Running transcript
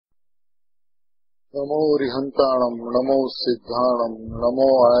नमो रिहंताणम नमो सिद्धाणम नमो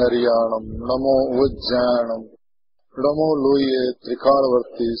आर्याणम नमो उज्जैनम नमो लोये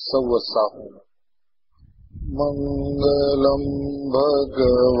त्रिकालवर्ती सवसाहु मंगलम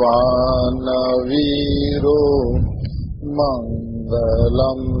भगवान वीरो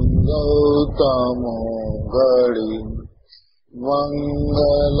मंगलम गौतमो गणि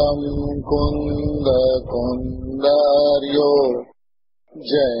मंगलम कुंद कुंदार्यो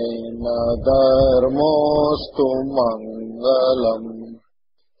जैन धर्मोस्तु मंगलम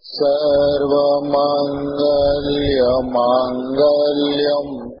सर्वमंगल्य मांगल्यम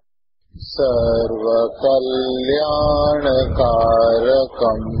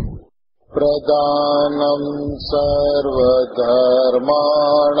सर्वकल्याणकारकम प्रदानम सर्वधर्माणम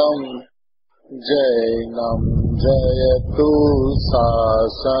जैनम जयतु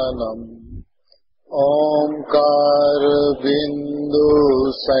शासनम ओंकार बिंदु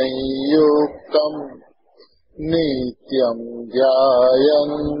संयुक्तम नित्यं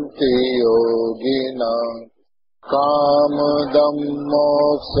ध्यायन्ति योगिना कामदं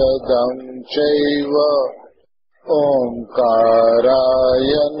मोक्षदं चैव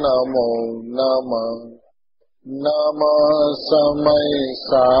ओंकाराय नमो नमः नमः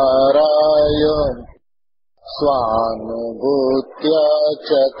समयसाराय स्वानुभूत्या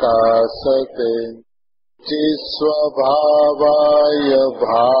चकासते चिस्वभावाय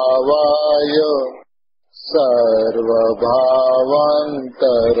भावाय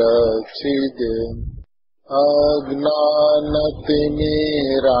सर्वभावान्तरच्छिदे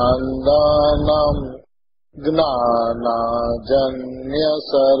अज्ञानतिमिरान्धानां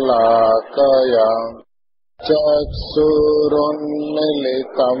ज्ञानाजन्यशलाकया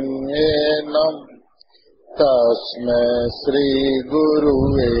चक्षुरुन्मीलितं येन तस्मै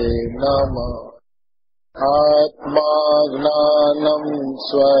श्रीगुरुवे नमः आत्मा ज्ञानं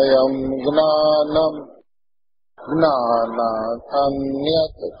स्वयं ज्ञानं ज्ञानात्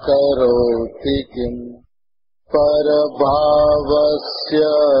अन्यत् करोति किम् परभावस्य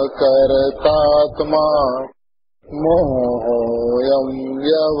कर्तात्मा मोहोऽयं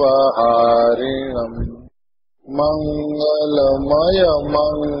व्यवहारिणम् मंगलमय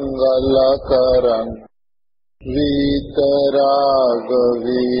मंगलकरन् वीतराग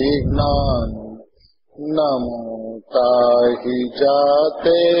विज्ञान नमो ताहि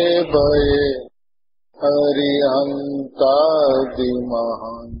जाते भये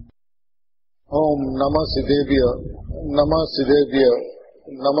हरिहंतादिमहान् ओम नमः सिद्धेभ्य नमः सिद्धेभ्य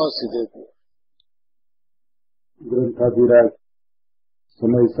नमः सिद्धेभ्य। ગ્રંથાધિરાજ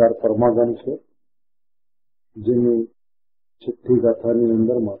સમયસાર પરમાગમ છે, જેની છઠ્ઠી ગાથાની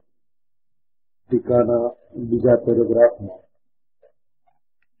અંદરમાં ટીકાના બીજા પેરેગ્રાફમાં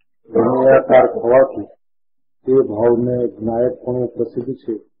જ્ઞેયાકાર થવાથી તે ભાવને જ્ઞાયકપણું પ્રસિદ્ધ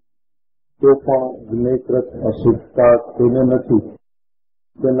છે, તો પણ જ્ઞેયકૃત અશુદ્ધતા તેને નથી.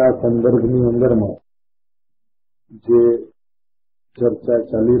 તેના સંદર્ભની અંદરમાં જે ચર્ચા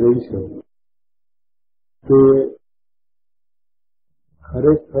ચાલી રહી છે તે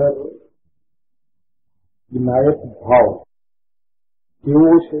ખરેખર જ્ઞાયક ભાવ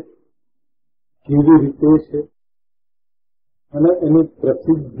કેવો છે, કેવી રીતે છે અને એની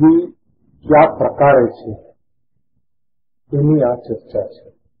પ્રસિદ્ધિ કયા પ્રકારે છે એની આ ચર્ચા છે.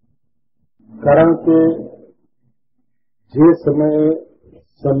 કારણ કે જે સમયે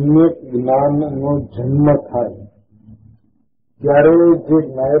સમ્યક જ્ઞાનનો જન્મ થાય ત્યારે જે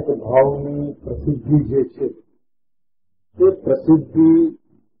જ્ઞાયક ભાવની પ્રસિદ્ધિ જે છે તે પ્રસિદ્ધિ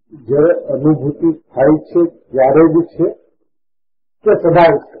જ્યારે અનુભૂતિ થાય છે ત્યારે જ છે કે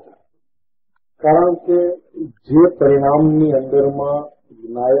સદાય છે. કારણ કે જે પરિણામની અંદરમાં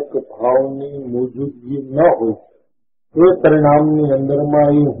જ્ઞાયક ભાવની મોજૂદગી ન હોય એ પરિણામની અંદરમાં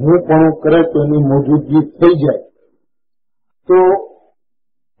એ હું પણ કરે તો એની મોજૂદગી થઈ જાય, તો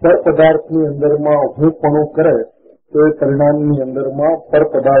પરપદાર્થની અંદરમાં હું પણ કરે તો એ પરિણામની અંદરમાં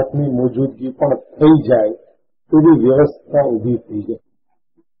પરપદાર્થની મોજૂદગી પણ થઈ જાય એવી વ્યવસ્થા ઊભી થઈ જાય.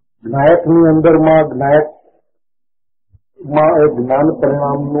 જ્ઞાયકની અંદરમાં જ્ઞાયકમાં એ જ્ઞાન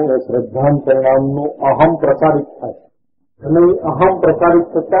પરિણામનું એ શ્રદ્ધાન પરિણામનું અહમ પ્રસારિત થાય અને એ અહમ પ્રસારિત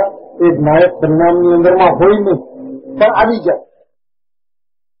થતા એ જ્ઞાયક પરિણામની અંદરમાં હોય નહીં પણ આવી જાય.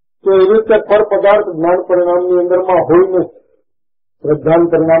 તો એવી રીતે પર પદાર્થ જ્ઞાન પરિણામની અંદરમાં હોય નહીં, શ્રદ્ધાન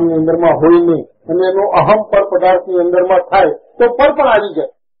પરિણામની અંદરમાં હોય નહીં અને એનો અહમ પર પદાર્થની અંદરમાં થાય તો પર પણ આવી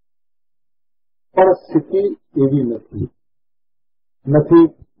જાય. પણ સ્થિતિ એવી નથી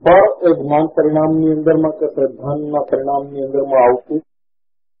પર એ જ્ઞાન પરિણામની અંદરમાં કે શ્રદ્ધાના પરિણામની અંદરમાં આવતું,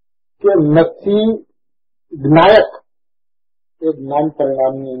 કે નથી જ્ઞાયક એ જ્ઞાન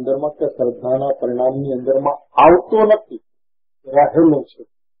પરિણામની અંદરમાં કે શ્રદ્ધાના પરિણામની અંદરમાં આવતો નથી, રહેલો છે.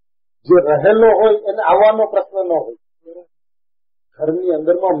 જે રહેલો હોય એને આવવાનો પ્રશ્ન ન હોય. ઘરની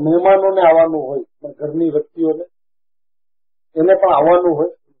અંદરમાં મહેમાનોને આવવાનું હોય, પણ ઘરની વ્યક્તિઓને એને પણ આવવાનું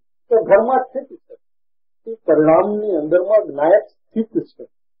હોય, તો ઘરમાં સ્થિત છે. એ પરિણામની અંદરમાં જ્ઞાયક સ્થિત છે.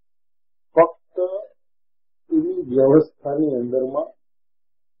 ફક્ત એની વ્યવસ્થાની અંદરમાં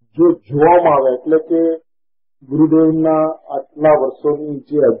જો જોવામાં આવે, એટલે કે ગુરુદેવના આટલા વર્ષોની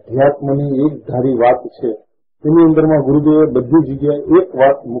જે અધ્યાત્મની એક ધારી વાત છે, એની અંદરમાં ગુરુદેવે બધી જગ્યાએ એક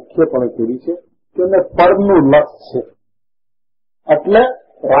વાત મુખ્યપણે કરી છે કે એને પરનું લક્ષ છે, એટલે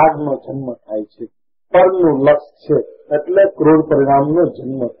રાગનો જન્મ થાય છે. પરનું લક્ષ છે એટલે ક્રોધ પરિણામનો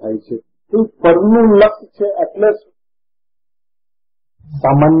જન્મ થાય છે. એ પરનું લક્ષ છે એટલે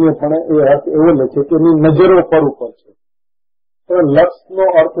સામાન્યપણે એ અર્થ એવો લે છે કે એની નજરો પર ઉપર છે, પણ લક્ષનો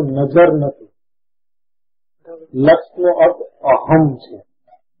અર્થ નજર નથી. લક્ષનો અર્થ અહમ છે.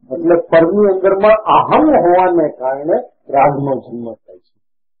 એટલે પરની અંદરમાં અહમ હોવાને કારણે રાગનો જન્મ થાય છે.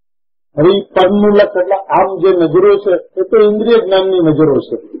 હવે પરનું લક્ષ એટલે આમ જે નજરો છે એ તો ઇન્દ્રિય જ્ઞાનની નજરો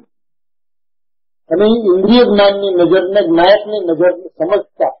છે, અને એ ઇન્દ્રિય જ્ઞાનની નજરને જ્ઞાયકની નજર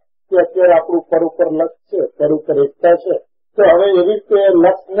સમજતા કે અત્યારે આપણું પર ઉપર લક્ષ છે, પર ઉપર એકતા છે, તો હવે એવી રીતે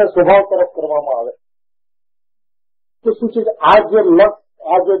લક્ષને સ્વભાવ તરફ કરવામાં આવે તો શું છે કે આ જે લક્ષ,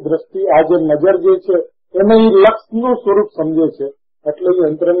 આ જે દ્રષ્ટિ, આ જે નજર જે છે એને એ લક્ષનું સ્વરૂપ સમજે છે. એટલે એ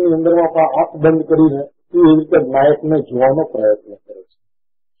અંતરંગની અંદરમાં પણ આંખ બંધ કરીને એવી રીતે નાયકને જોવાનો પ્રયત્ન કરે છે.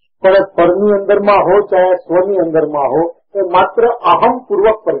 પણ પરની અંદરમાં હો ચાહે સ્વની અંદરમાં હો, એ માત્ર અહમ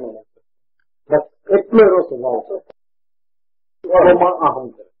પૂર્વક પરિણમે છે. બસ એટલો એનો સ્વભાવ છે. અહમ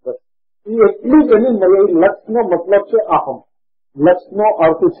કરે બસ એ એટલી જ એની લક્ષનો મતલબ છે અહમ. લક્ષનો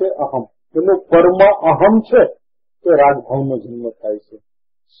અર્થ છે અહમ. એનું પરમાં અહમ છે તો રાગભાવનો જન્મ થાય છે.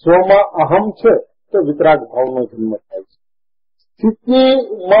 સ્વમાં અહમ છે તો વિતરાગ ભાવનો જન્મ થાય છે.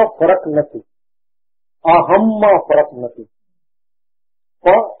 સ્થિતિમાં ફરક નથી, અહમમાં ફરક નથી.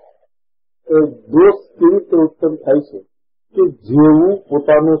 પણ દોષ કેવી રીતે ઉત્પન્ન થાય છે કે જેવું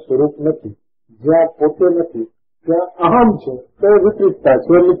પોતાનું સ્વરૂપ નથી, જ્યાં પોતે નથી ત્યાં અહમ છે તો એ વિપરીતતા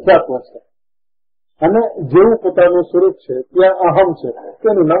છે, મિથ્યાત્વ છે. અને જેવું પોતાનું સ્વરૂપ છે ત્યાં અહમ છે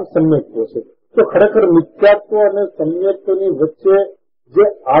તેનું નામ સમ્યક્ત્વ છે. તો ખરેખર મિથ્યાત્વ અને સમ્યક્ત્વની વચ્ચે જે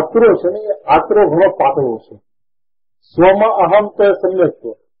આતરો છે ને એ આતરો ઘણો પાતળો છે. સ્વમાં અહમ તો એ સમ્યક્ત્વ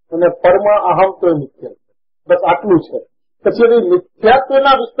અને પરમાં અહમ તો એ મિથ્યાત્વ. બસ આટલું છે. પછી એ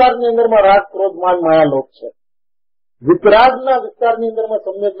મિથ્યાત્વના વિસ્તારની અંદરમાં રાગ, ક્રોધ, માન, માયા, લોભ છે. વિતરાગના વિસ્તારની અંદરમાં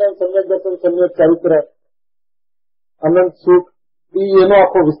સમ્યક જ્ઞાન, સમ્યક દર્શન, સમ્યક ચારિત્ર, અનંત સુખ, એનો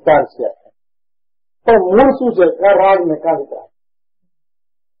આખો વિસ્તાર છે. પણ મૂળ શું છે? કા રાગ ને કા વિતરાગ.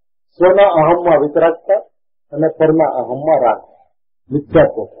 સ્વના અહમમાં વિતરાગતા અને પરના અહમમાં રાગ,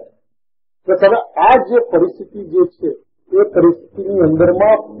 મિથ્યાત્વ થાય. તો હવે આ જે પરિસ્થિતિ જે છે એ પરિસ્થિતિની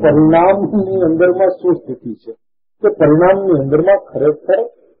અંદરમાં પરિણામની અંદરમાં શું સ્થિતિ છે કે પરિણામની અંદરમાં ખરેખર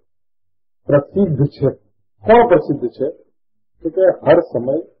પ્રસિદ્ધ છે. કોણ પ્રસિદ્ધ છે કે હર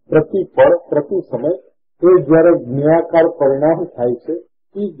સમય, પ્રતિ પળ, પ્રતિ સમય એ જયારે જ્ઞેયાકાર પરિણામ થાય છે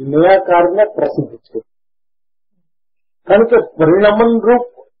એ જ્ઞેયાકારને પ્રસિદ્ધ છે. કારણ કે પરિણામન રૂપ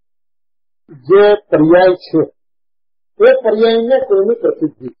જે પર્યાય છે એ પર્યાયને કોઈની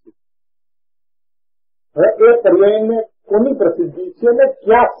પ્રસિદ્ધિ છે. હવે એ પર્યાયને કોની પ્રસિદ્ધિ છે અને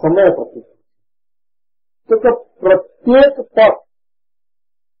ક્યાં સમય પ્રસિદ્ધિ છે? તો કે પ્રત્યેક પદ,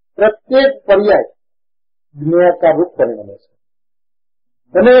 પ્રત્યેક પર્યાય જ્ઞેયાકાર રૂપ પરિણમે છે.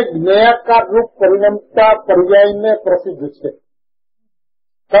 અને જ્ઞેયાકાર રૂપ પરિણમતા પર્યાયને પ્રસિદ્ધ છે.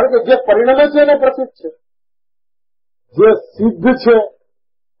 કારણ કે જે પરિણમે છે એને પ્રસિદ્ધ છે, જે સિદ્ધ છે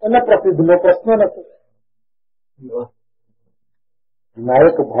એને પ્રસિદ્ધનો પ્રશ્ન નથી.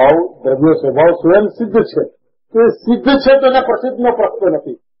 નાયક ભાવ, દ્રવ્ય સ્વભાવ સ્વયં સિદ્ધ છે, તો એ સિદ્ધ છે તો એને પ્રસિદ્ધનો પ્રશ્ન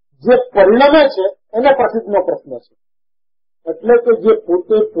નથી. જે પરિણમે છે એને પ્રસિદ્ધનો પ્રશ્ન છે. એટલે કે જે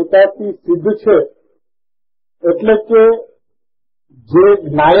પોતે પોતાથી સિદ્ધ છે, એટલે કે જે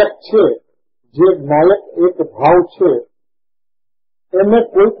જ્ઞાયક છે, જે જ્ઞાયક એક ભાવ છે એને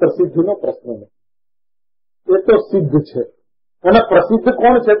કોઈ પ્રસિદ્ધિનો પ્રશ્ન નથી. એ તો સિદ્ધ છે. અને પ્રસિદ્ધ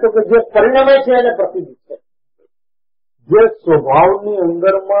કોણ છે? તો કે જે પરિણમે છે એને પ્રસિદ્ધ છે. જે સ્વભાવની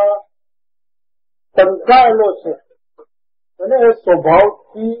અંદરમાં ટંકાયેલો છે અને એ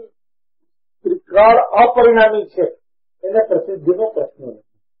સ્વભાવથી ત્રિકાળ અપરિણામી છે એને પ્રસિદ્ધિનો પ્રશ્ન નથી.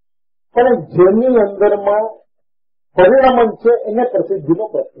 પણ જેની અંદરમાં પરિણમન છે એને પ્રસિદ્ધિનો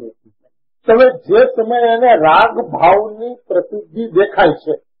પ્રશ્ન નથી. તમે જે સમયે એને રાગ ભાવની પ્રસિદ્ધિ દેખાય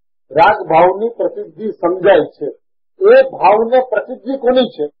છે, રાગ ભાવની પ્રસિદ્ધિ સમજાય છે, એ ભાવને પ્રસિદ્ધિ કોની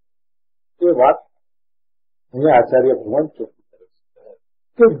છે એ વાત અહીંયા આચાર્ય ભગવાન ચોખ્ખી કરે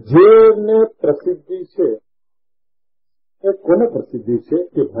છે કે જેને પ્રસિદ્ધિ છે એ કોને પ્રસિદ્ધિ છે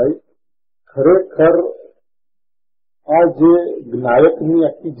કે ભાઈ ખરેખર આ જે જ્ઞાયકની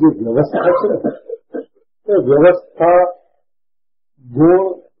આખી જે વ્યવસ્થા છે ને, એ વ્યવસ્થા ગુણ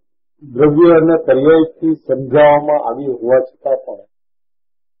દ્રવ્ય અને પર્યાયથી સમજાવવામાં આવી હોવા છતાં પણ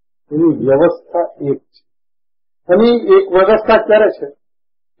એની વ્યવસ્થા એક છે. અને એક વ્યવસ્થા ક્યારે છે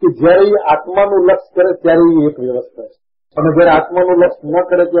કે જયારે એ આત્માનું લક્ષ્ય કરે ત્યારે એ એક વ્યવસ્થા છે, અને જયારે આત્માનું લક્ષ્ય ન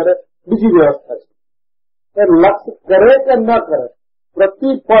કરે ત્યારે બીજી વ્યવસ્થા છે. એ લક્ષ્ય કરે કે ન કરે,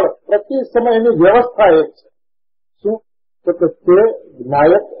 પ્રતિપળ પ્રતિ સમય એની વ્યવસ્થા એક છે. શું? તો કે તે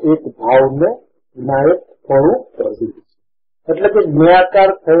જ્ઞાયક એક ભાવને જ્ઞાયક થોડું પ્રસિદ્ધ છે. એટલે કે જ્ઞાયાકાર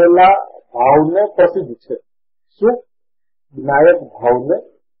થયેલા ભાવને પ્રસિદ્ધ છે. શું? જ્ઞાયક ભાવને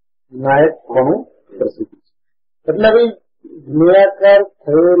જ્ઞાયક થોડું પ્રસિદ્ધ છે. એટલે કે જ્ઞાયાકાર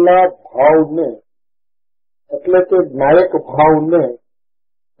થયેલા ભાવને, એટલે કે જ્ઞાયક ભાવને,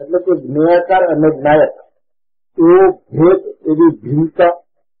 એટલે કે જ્ઞાયાકાર અને જ્ઞાયક એવો ભેદ, એવી ભિન્નતા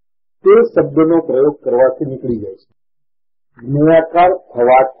તે શબ્દનો પ્રયોગ કરવાથી નીકળી જાય છે. જ્ઞાયાકાર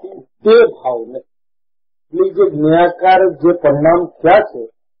થવાથી તે ભાવને, એટલે જે જ્ઞાયાકાર જે પરિણામ થયા છે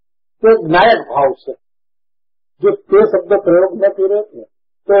તે જ્ઞાયક ભાવ છે. જો તે શબ્દ પ્રયોગ ન કર્યો ને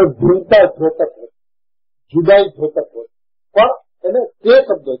તો ભિન્નતા ધોતક હોય, જુદાઈ ધોતક હોય. પણ એને તે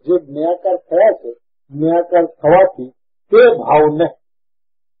શબ્દ જે જ્ઞાયાકાર થયા છે, જ્ઞાયાકાર થવાથી તે ભાવને,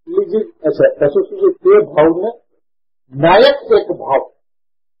 શું છે તે ભાવને જ્ઞાયક એક ભાવ,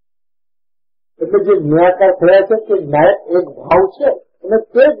 એટલે જે જ્ઞાયાકાર થયા છે તે જ્ઞાયક એક ભાવ છે, અને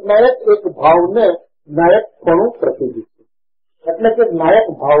તે જ્ઞાયક એક ભાવને જ્ઞાયક પણ પ્રસિદ્ધ છે. એટલે કે જ્ઞાયક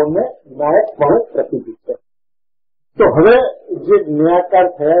ભાવને જ્ઞાયક પણ પ્રસિદ્ધ છે. તો હવે જે જ્ઞાયાકાર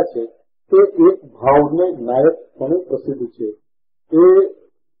થયા છે તે એક ભાવને જ્ઞાયક પણ પ્રસિદ્ધ છે. એ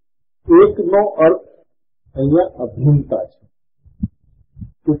એકનો અર્થ અહીંયા અભિન્નતા છે.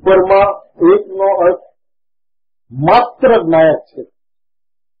 ઉપરમાં એકનો અર્થ માત્ર જ્ઞાયક છે,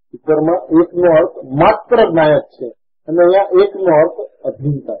 ઉપરમાં એકનો અર્થ માત્ર જ્ઞાયક છે, અને અહીંયા એકનો અર્થ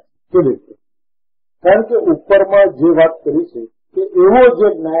અભિન્નતા છે. કેવી રીતે? કારણ કે ઉપરમાં જે વાત કરી છે કે એવો જે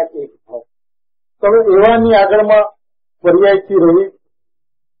જ્ઞાયક એક ભાવ, તમે એવાની આગળમાં પર્યાયથી રહી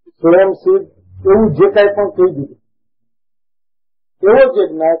સ્વયંસિદ્ધ એવું જે કાંઈ પણ કહી દીધું, એવો જે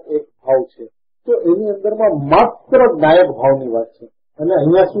જ્ઞાયક એક ભાવ છે, તો એની અંદરમાં માત્ર જ્ઞાયક ભાવની વાત છે. અને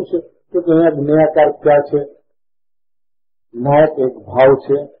અહીંયા શું છે તો કે અહીંયા જ્ઞાયાકાર ક્યાં છે? જ્ઞાયક એક ભાવ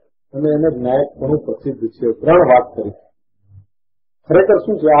છે, અને એને જ્ઞાયક પણ પ્રસિદ્ધ છે. ત્રણ વાત કરી. ખરેખર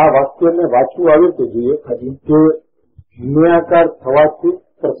શું છે આ વાક્યને વાંચવું આવ્યું તો જોઈએ કે જ્ઞાયાકાર થવાથી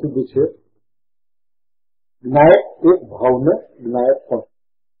પ્રસિદ્ધ છે, જ્ઞાયક એક ભાવને જ્ઞાયક પણ.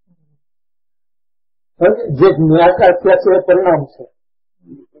 જે જ્ઞાયાકાર થયા છે એ પરિણામ છે.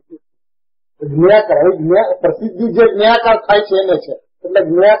 જ્ઞાયાકાર પ્રસિદ્ધિ જે જ્ઞાયાકાર થાય છે એને છે, એટલે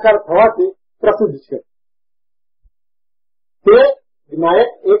જ્ઞાયાકાર થવાથી પ્રસિદ્ધ છે. તે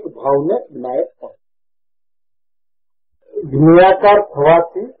જ્ઞાયક એક ભાવને જ્ઞાયક પણ. જ્ઞાયાકાર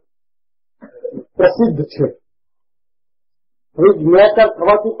થવાથી પ્રસિદ્ધ છે. હવે જ્ઞાયાકાર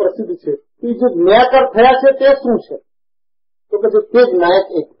થવાથી પ્રસિદ્ધ છે, એ જે જ્ઞાયાકાર થયા છે તે શું છે? તો પછી તે જ્ઞાયક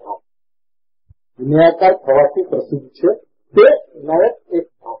એક ભાવ. જ્ઞાયાકાર થવાથી પ્રસિદ્ધ છે તે જ્ઞાયક એક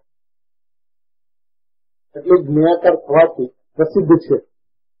ભાવ, એટલે જ્ઞાયાકાર થવાથી પ્રસિદ્ધ છે.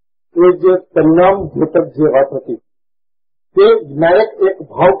 એ જે પરિણામ ઘટક જે વાત હતી તે જ્ઞાયક એક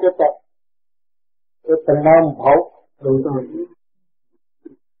ભાવ કહેતા, એ પરિણામ ભાવ.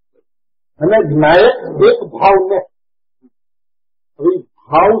 અને જ્ઞાયક એક ભાવને, હવે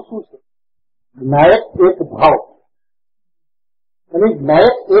ભાવ શું છે? જ્ઞાયક એક ભાવ, અને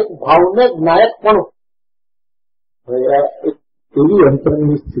જ્ઞાયક એક ભાવને જ્ઞાયક પણ. એક એવી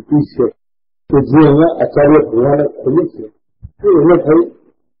અંતરની સ્થિતિ છે કે જે અહીંયા આચાર્ય ભગવાને ખોલી છે, તો એને થઈ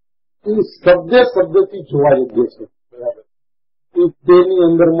એ શબ્દથી જોવા યોગ્ય છે. એ તેની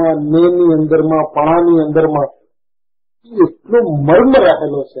અંદરમાં, નેની અંદરમાં, પણાની અંદરમાં એટલો મર્મ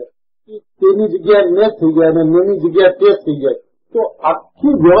રહેલો છે કે તેની જગ્યાએ ને થઈ જાય અને નેની જગ્યાએ તે થઈ જાય તો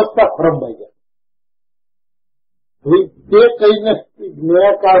આખી વ્યવસ્થા ફરમાઈ જાય. તે કહીને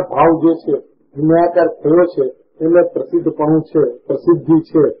જ્ઞાયાકાર ભાવ જે છે, જ્ઞાયાકાર થયો છે, એને પ્રસિદ્ધપણું છે, પ્રસિદ્ધિ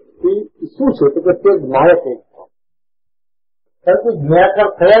છે, એ શું છે તો કે તે જ્ઞાયક એક ભાવ. કારણ કે જ્ઞાયાકાર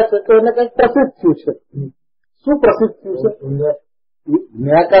થયા છે તો એને કંઈક પ્રસિદ્ધ થયું છે. શું પ્રસિદ્ધ થયું છે?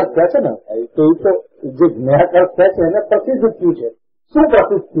 જ્ઞાયાકાર થયા છે ને, તો એ તો જે જ્ઞાયાકાર થયા છે એને પ્રસિદ્ધ થયું છે. શું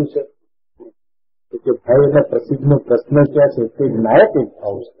પ્રસિદ્ધ થયું છે? તો કે ભાઈ એને પ્રસિદ્ધનો પ્રશ્ન ક્યાં છે? તે જ્ઞાયક એક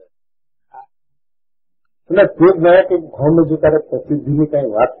ભાવ છે. અને તે જ્ઞાયક એક ભાવને જો તારે પ્રસિદ્ધિની કઈ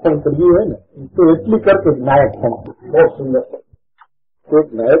વાત પણ કરવી હોય ને તો એટલી કર કે જ્ઞાયક પણ. બહુ સુંદર. તે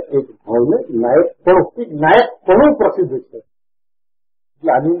જ્ઞાયક એક ભાવને જ્ઞાયક પણ પ્રસિદ્ધ છે. એટલે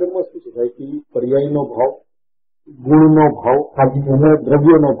આની અંદરમાં શું છે ભાઈ કે પર્યાયનો ભાવ, ગુણનો ભાવ અને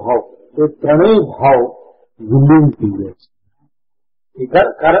દ્રવ્યનો ભાવ, એ ત્રણેય ભાવ વિલીન થઈ જાય છે.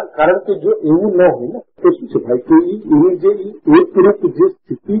 કારણ કે જો એવું ન હોય ને તો શું છે ભાઈ કે એની જે એકરૂપ જે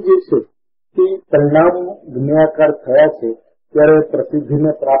સ્થિતિ જે છે તે પરિણામ ગુણ્યાકાર થયા છે ત્યારે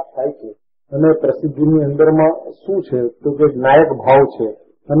પ્રસિદ્ધિને પ્રાપ્ત થાય છે. અને પ્રસિદ્ધિની અંદરમાં શું છે તો કે જ્ઞાયક ભાવ છે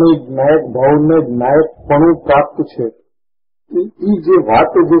અને જ્ઞાયક ભાવને જ્ઞાયકપણું પ્રાપ્ત છે. એ જે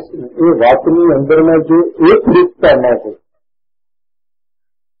વાત જે છે ને એ વાતની અંદરમાં જો એકરૂપતા ન હોય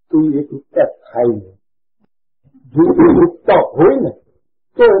તો એ એકરૂપતા થાય નહીં. જો એકરૂપતા હોય ને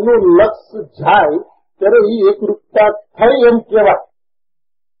તો એનું લક્ષ્ય જાય ત્યારે એ એકરૂપતા થઈ એમ કહેવાય.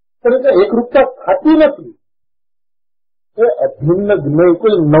 પરંતુ એકરૂપતા થતી નથી. એ અભિન્ન જ્ઞેય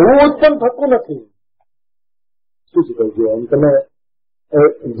કોઈ નવું ઉત્પન્ન થતું નથી. શું છે ભાઈ? જો તમે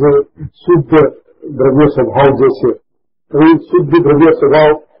જે શુદ્ધ દ્રવ્ય સ્વભાવ જે છે એ શુદ્ધ દ્રવ્ય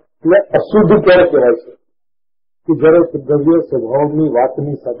સ્વભાવ એટલે અશુદ્ધ ક્યારે કહેવાય છે કે જયારે દ્રવ્ય સ્વભાવની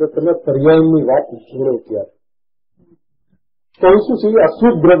વાતની સાથે તમે પર્યાયની વાત જોડો ત્યારે તો શું છે? એ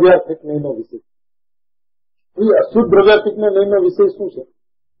અશુદ્ધ દ્રવ્યાર્થિક નહીંનો વિષય. એ અશુદ્ધ દ્રવ્યાર્થિક નહીંનો વિષય શું છે?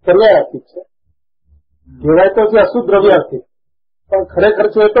 પર્યાયાર્થિક છે. કહેવાય તો છે અશુદ્ધ દ્રવ્યાર્થિક પણ ખરેખર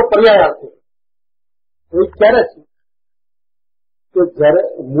છે એ તો પર્યાયાર્થિક. એ ક્યારે છે કે જયારે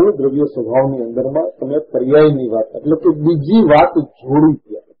મૂળ દ્રવ્ય સ્વભાવની અંદરમાં તમે પર્યાયની વાત એટલે કે બીજી વાત જોડી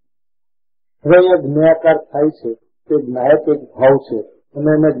ત્યારે. હવે અહીંયા જ્ઞાયાકાર થાય છે તે જ્ઞાયક એક ભાવ છે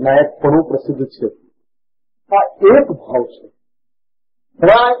અને એને જ્ઞાયકપણું પ્રસિદ્ધ છે. આ એક ભાવ છે.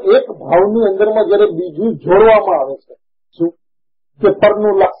 હવે આ એક ભાવની અંદરમાં જયારે બીજું જોડવામાં આવે છે શું કે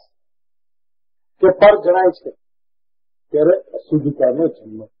પરનું લક્ષ કે પર જણાય છે ત્યારે અશુદ્ધતાનો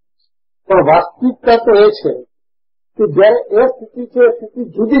જન્મ. પણ વાસ્તવિકતા તો એ છે કે જયારે એ સ્થિતિ છે એ સ્થિતિ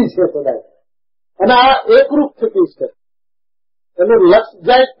જુદી છે સદાય અને આ એકરૂપ સ્થિતિ છે. એનું લક્ષ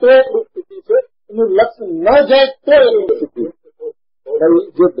જાય તો એકરૂપ સ્થિતિ છે, એનું લક્ષ ન જાય તો એકરૂપ સ્થિતિ.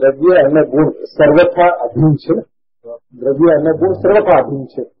 જે દ્રવ્ય અને ગુણ સર્વથા અભિન્ન છે ને, દ્રવ્ય અને ગુણ સર્વથા અભિન્ન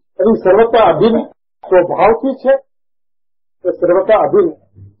છે. એની સર્વથા અભિન્ન સ્વભાવથી છે કે સર્વથા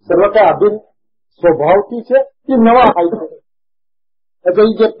અભિન્ન સ્વભાવથી છે કે નવા થાય છે. એટલે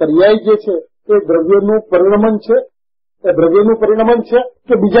એ જે પર્યાય જે છે એ દ્રવ્યનું પરિણમન છે, એ દ્રવ્યનું પરિણમન છે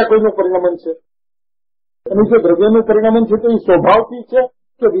કે બીજા કોઈનું પરિણમન છે. અને જે દ્રવ્યનું પરિણમન છે તો એ સ્વભાવથી છે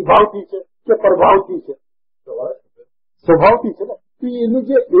કે વિભાવથી છે કે પ્રભાવથી છે? સ્વભાવથી છે ને. એની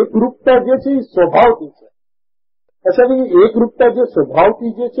જે એકરૂપતા જે છે એ સ્વભાવથી છે. અચ્છા, એ એકરૂપતા જે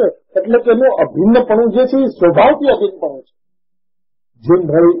સ્વભાવથી જે છે એટલે કે એનું અભિન્નપણું જે છે એ સ્વભાવથી અભિન્નપણું છે. જેમ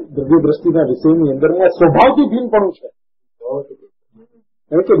ભાઈ દ્રવ્ય દ્રષ્ટિના વિષયની અંદરમાં સ્વભાવથી ભિન્નપણું છે.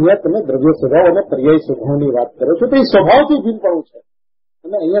 એટલે કે અહીંયા તમે દ્રવ્ય સ્વભાવ અને પર્યાય સ્વભાવની વાત કરો છો તો એ સ્વભાવથી ભિન્નપણું છે.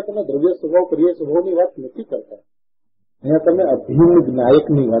 અને અહીંયા તમે દ્રવ્ય સ્વભાવ પર્યાય સ્વભાવની વાત નથી કરતા. અહીંયા તમે અભિન્ન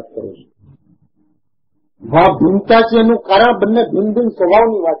જ્ઞાયકની વાત કરો છો. હા, ભિન્નતા છે એનું કારણ બંને ભિન્ન ભિન્ન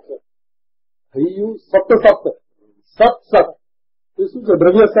સ્વભાવની વાત છે. થયું સત એ શું છે?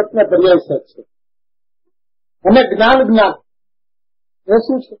 દ્રવ્ય સત ને પર્યાય સત છે. અને જ્ઞાન એ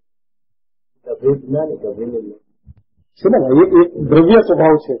શું છે? અભિજ્ઞાન છે ને ભાઈ. એક દ્રવ્ય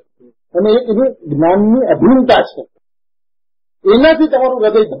સ્વભાવ છે અને એક એની જ્ઞાનની અભિન્નતા છે. એનાથી તમારું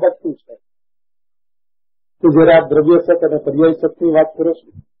હૃદય ધબકતું છે. તો જયારે આપ દ્રવ્ય સત અને પર્યાય સતની વાત કરો છો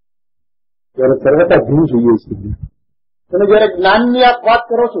ત્યારે સર્વતા ભિન્ન જોઈએ છે. અને જયારે જ્ઞાનની આપ વાત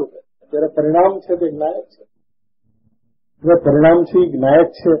કરો છો ત્યારે પરિણામ છે તે જ્ઞાયક છે. જો પરિણામ છે એ જ્ઞાયક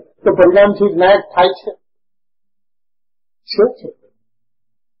છે તો પરિણામ છે જ્ઞાયક થાય છે. શું છે?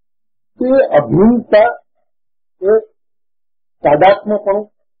 એ અભિન્નતા, એ તાદાત્મ્યપણું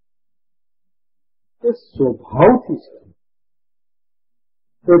એ સ્વભાવથી છે.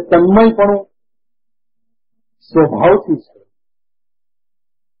 એ તન્મયપણું સ્વભાવથી છે.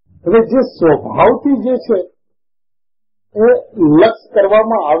 હવે જે સ્વભાવથી જે છે એ લક્ષ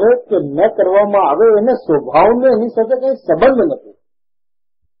કરવામાં આવે કે ન કરવામાં આવે એને સ્વભાવને એની સાથે કઈ સંબંધ નથી.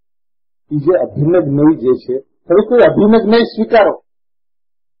 એ જે અભિન્ન જ્ઞેય જે છે, હવે કોઈ અભિન્ન જ્ઞેય સ્વીકારો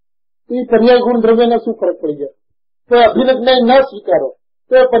તો એ પર્યાય ગુણ દ્રવ્યને શું ફરક પડી જાય? તો અભિન્ન જ્ઞેય ન સ્વીકારો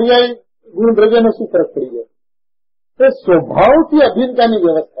તો પર્યાય ગુણ દ્રવ્યને શું ફરક પડી જાય? તો સ્વભાવથી અભિન્નતાની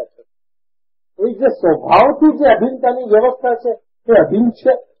વ્યવસ્થા છે. એ જે સ્વભાવથી જે અભિન્નતાની વ્યવસ્થા છે એ અભિન્ન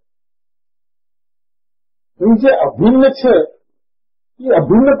છે. એ જે અભિન્ન છે એ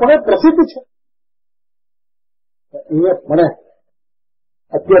અભિન્નપણે પ્રસિદ્ધ છે. અહીંયા પણ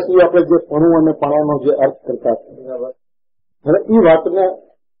અત્યાર સુધી આપણે જે પણું અને પણાનો જે અર્થ કરતા હવે એ વાતને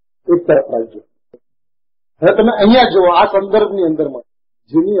એક તરફ રાખજો. હવે તમે અહીંયા જુઓ આ સંદર્ભની અંદરમાં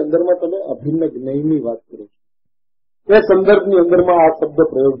જેની અંદરમાં તમે અભિન્ન જ્ઞેયની વાત કરો છો એ સંદર્ભની અંદરમાં આ શબ્દ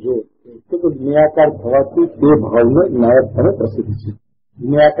પ્રયોગ જુઓ તો જ્ઞેયાકાર થવાથી બે ભાવને જ્ઞાયકપણે પ્રસિદ્ધ છે.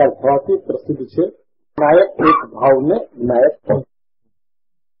 જ્ઞેયાકાર થવાથી પ્રસિદ્ધ છે જ્ઞાયક એક ભાવને જ્ઞાયક પણ.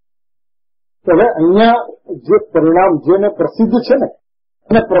 તો હવે અહીંયા જે પરિણામ જેને પ્રસિદ્ધ છે ને,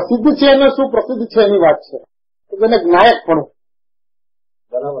 અને પ્રસિદ્ધ છે એને શું પ્રસિદ્ધ છે એની વાત છે, તો એને જ્ઞાયકપણું.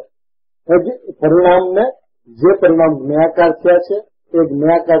 બરાબર. પરિણામને જે પરિણામ જ્ઞાયાકાર થયા છે એ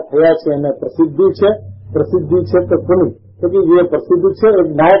જ્ઞાયાકાર થયા છે એને પ્રસિદ્ધિ છે. પ્રસિદ્ધિ છે તો કોની? તો કે જે પ્રસિદ્ધ છે એ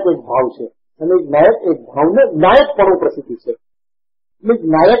જ્ઞાયક એક ભાવ છે, અને જ્ઞાયક એક ભાવને જ્ઞાયકપણું પ્રસિદ્ધ છે. એટલે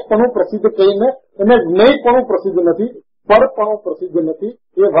જ્ઞાયકપણું પ્રસિદ્ધ કહીને એને જ્ઞેયપણું પ્રસિદ્ધ નથી, પરપણું પ્રસિદ્ધ નથી,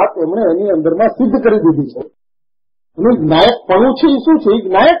 એ વાત એમણે એની અંદરમાં સિદ્ધ કરી દીધી છે. એનું જ્ઞાયકપણું છે એ શું છે? એ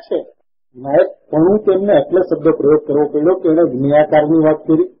જ્ઞાયક છે. જ્ઞાયકપણું તેમને એટલે શબ્દ પ્રયોગ કરવો પડ્યો કે એને જ્ઞેયાકારની વાત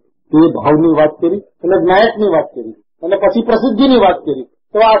કરી, તે ભાવની વાત કરી, અને જ્ઞાયકની વાત કરી, અને પછી પ્રસિદ્ધિની વાત કરી.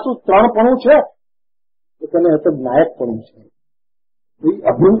 તો આ શું ત્રણપણું છે? તો તેને એ તો જ્ઞાયકપણું છે. એ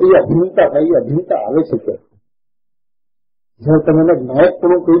અભિન્નતા આવે છે કે જયારે તમે એને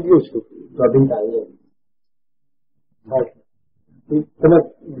જ્ઞાયકપણું કહી દો છો તો અભિન્નતા આવે. તમે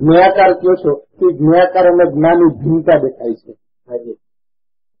જ્ઞાયાકાર કહો છો તો જ્ઞાયાકાર અને જ્ઞાનની ભિન્નતા દેખાય છે.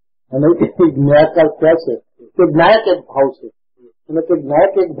 અને જ્ઞાયાકાર ક્યાં છે? કે જ્ઞાયક એક ભાવ છે, અને તે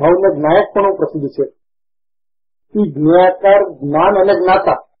જ્ઞાયક એક ભાવને જ્ઞાયકપણું પ્રસિદ્ધ છે. એ જ્ઞાયાકાર જ્ઞાન અને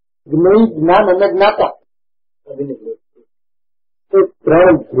જ્ઞાતા, જ્ઞેય જ્ઞાન અને જ્ઞાતા, એ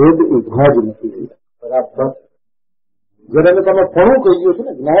ત્રણ ભેદ ઉભા જ નથી. બરાબર. જયારે તમે પણું કહી ગયો છો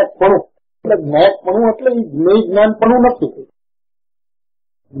ને, જ્ઞાયકપણું, એટલે જ્ઞાયકપણું એટલે એ જ્ઞેય જ્ઞાનપણું નથી.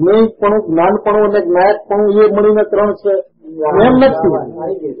 જ્ઞેયપણું, જ્ઞાનપણું અને જ્ઞાયકપણું એ મળીને ત્રણ છે એમ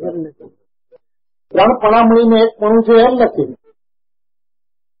નથી. ત્રણ પણા મળીને એક પણું છે એમ નથી.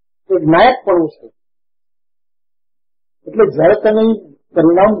 એ જ્ઞાયકપણું છે. એટલે જયારે તમે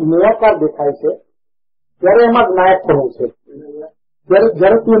પરિણામ જ્ઞેયાકાર દેખાય છે ત્યારે એમાં જ્ઞાયકપણું છે.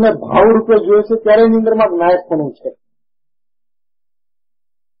 જયારે તું એને ભાવ રૂપે જોયે છે ત્યારે એની અંદરમાં જ્ઞાયકપણું છે.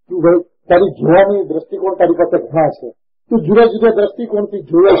 તું ભાઈ તારી જોવાની દ્રષ્ટિકોણ તારી પાસે ઘણા છે, તું જુદા જુદા દ્રષ્ટિકોણથી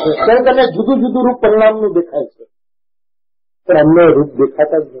જોયે છે ત્યારે તને જુદું જુદું રૂપ પરિણામનું દેખાય છે, પણ અમને રૂપ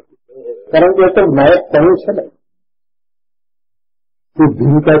દેખાતા જ નથી. કારણ કે એ તો જ્ઞાયકપણું છે ને. તું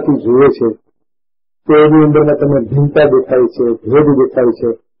ભિન્નતાથી જોયે છે તો એની અંદરમાં તમે ભિન્નતા દેખાય છે, ભેદ દેખાય છે.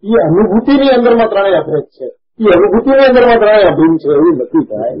 એ અનુભૂતિની અંદરમાં ત્રણેય અભેદ છે. એ અનુભૂતિની અંદરમાં ત્રણેય અભિન્ન છે એવું નથી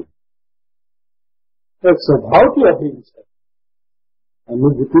થાય. સ્વભાવથી અભિન્ન છે.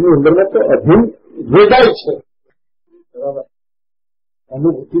 અનુભૂતિની અંદરમાં તો અભિન્ન વેદાય છે. બરાબર.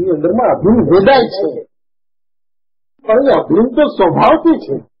 અનુભૂતિની અંદરમાં અભિન્ન વેદાય છે, પણ એ અભિન્ન તો સ્વભાવથી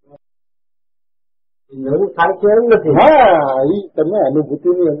છે. એવું થાય છે એમ નથી. હા, એ તમે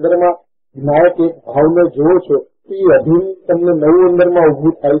અનુભૂતિની અંદરમાં જ્ઞાયક એક ભાવને જોવો છો તો એ અભિન્ન તમને નવું અંદરમાં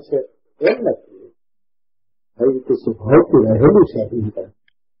ઉભું થાય છે એમ નથી. આવી રીતે સ્વભાવથી રહેલું છે અભિન્નતા.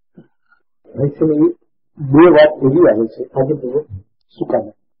 બે વાત એવી આવે છે આજે તો શું કામ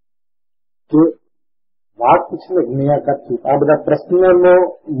કે વાત છે ને જ્ઞેયાકારથી. આ બધા પ્રશ્નનો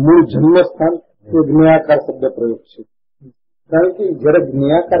મૂળ જન્મસ્થાન એ જ્ઞેયાકાર શબ્દ પ્રયોગ છે. કારણ કે જયારે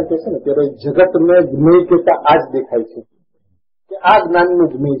જ્ઞેયાકાર કહે છે ને ત્યારે જગતને જ્ઞેય કહેતા આ જ દેખાય છે કે આ જ્ઞાનનું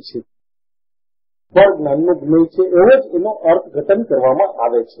જ્ઞેય છે, પર જ્ઞાનનું જ્ઞેય છે, એવો જ એનો અર્થઘટન કરવામાં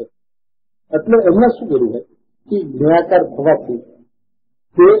આવે છે. એટલે એમને શું કર્યું છે કે જ્ઞેયાકાર થવાથી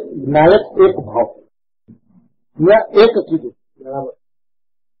તે જ્ઞાયક એક ભાવ ત્યાં એક કીધું. બરાબર.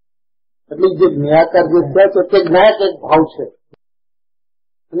 એટલે જે જ્ઞેયાકાર જે થયા છે તે જ્ઞાયક એક ભાવ છે,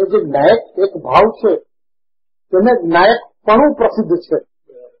 અને જે જ્ઞાયક એક ભાવ છે તેને જ્ઞાયકપણું પ્રસિદ્ધ છે.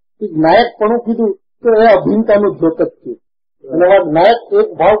 એ જ્ઞાયકપણું કીધું તો એ અભિન્નતાનું દ્યોતક થયું, અને આ જ્ઞાયક એક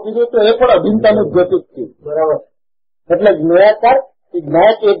ભાવ કીધું તો એ પણ અભિન્નતાનું દ્યોતક થયું. બરાબર. એટલે જ્ઞેયાકાર એ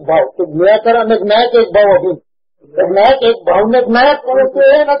જ્ઞાયક એક ભાવ, તો જ્ઞેયાકાર અને જ્ઞાયક એક ભાવ અભિન્ન. જ્ઞાયક એક ભાવને જ્ઞાયકપણું તો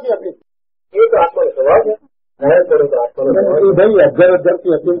એ નથી અભિન્ન. એ તો આપણો સ્વભાવ છે. ભાઈ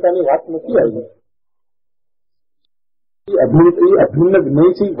 11,000 અભિન્નતાની વાત નથી આવી. અભિન્ન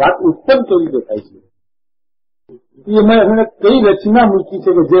જ્ઞેય છે વાત ઉત્પન્ન કેવી દેખાય છે. એમાં એમણે કઈ રચના મૂકી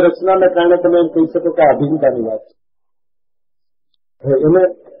છે કે જે રચનાને કારણે તમે એમ કહી શકો કે અભિન્નતાની વાત છે. એને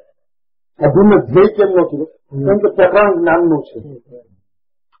અભિન્ન ધ્યેય કેમ ન કીધું? કેમ કે પ્રકરણ જ્ઞાનનું છે,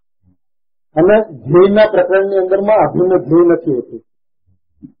 અને ધ્યેયના પ્રકરણની અંદરમાં અભિન્ન ધ્યેય નથી હોતું.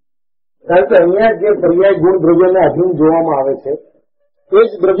 કારણ કે અહીંયા જે પર્યાય ગુણ દ્રવ્યને અભિન્ન જોવામાં આવે છે એ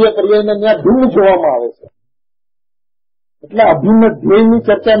જ દ્રવ્ય પર્યાયને ત્યાં ભિન્ન જોવામાં આવે છે. એટલે અભિન્ન ધ્યેયની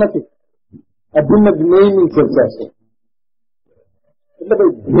ચર્ચા નથી, અભિન્ન જ્ઞેયની ચર્ચા છે. એટલે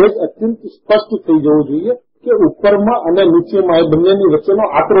ભાઈ ભેદ અત્યંત સ્પષ્ટ થઈ જવું જોઈએ કે ઉપરમાં અને નીચેમાં એ બંનેની વચ્ચેનો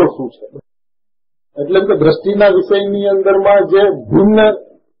આંતરો શું છે. એટલે કે દ્રષ્ટિના વિષયની અંદરમાં જે ભિન્ન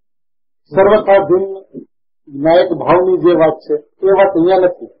સર્વથા ભિન્ન જ્ઞાયક ભાવની જે વાત છે એ વાત અહીંયા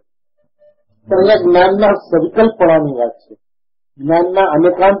નથી, પણ અહીંયા જ્ઞાનના સવિકલ્પણાની વાત છે, જ્ઞાનના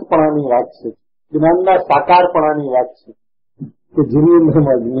અનેકાંતપણાની વાત છે, જ્ઞાનના સાકારપણાની વાત છે કે જેની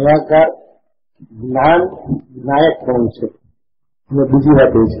અંદરમાં જ્ઞેયાકાર જ્ઞાન નાયકપણું છે. અને બીજી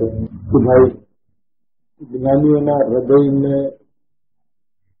વાત એ છે કે ભાઈ જ્ઞાનીઓના હૃદયને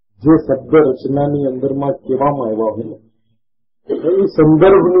જે શબ્દ રચનાની અંદરમાં કહેવામાં આવ્યા હોય એ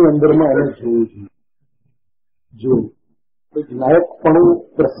સંદર્ભની અંદરમાં એને જોવું જોઈએ. નાયકપણું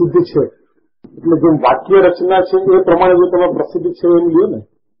પ્રસિદ્ધ છે એટલે જેમ વાક્ય રચના છે એ પ્રમાણે જો તમે પ્રસિદ્ધ છે એમ લ્યો ને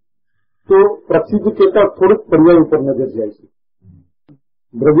તો પ્રસિદ્ધ કહેતા થોડુંક પર્યાય ઉપર નજર જાય છે.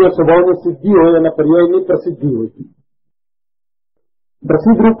 દ્રવ્ય સ્વભાવની સિદ્ધિ હોય અને પર્યાયની પ્રસિદ્ધિ હોય.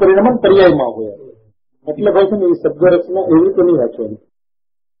 પ્રસિદ્ધ રૂપ પરિણામ પર્યાયમાં હોય એટલે ભાઈ છે ને એ શબ્દ રચના એવી તો નહીં વાંચવાની.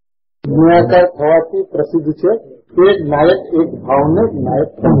 ગુણાકાર થવાથી પ્રસિદ્ધ છે તે નાયક એક ભાવને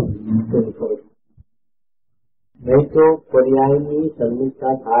નાયક નહીં તો પર્યાયની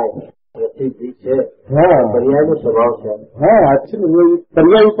સન્મિતતા થાય પ્રસિદ્ધિ છે. પર્યાયનો સ્વભાવ છે. હા છે ને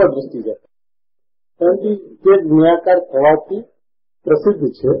પર્યાય ઉપર દ્રષ્ટિ જાય. કારણ કે જે જ્ઞાકાર થવાથી પ્રસિદ્ધ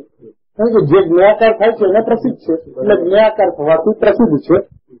છે કારણ કે જે જ્ઞાકાર થાય છે એને પ્રસિદ્ધ છે એટલે જ્ઞાકાર થવાથી પ્રસિદ્ધ છે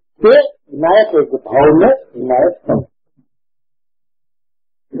તે નાયક એક ભાવને નાયક પણ.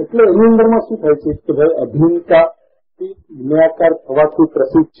 એટલે એની અંદરમાં શું થાય છે કે ભાઈ અભિન્નતા જ્ઞાકાર થવાથી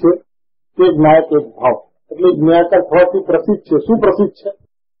પ્રસિદ્ધ છે તે નાયક એક ભાવ. એટલે જ્ઞાકાર થવાથી પ્રસિદ્ધ છે. શું પ્રસિદ્ધ છે?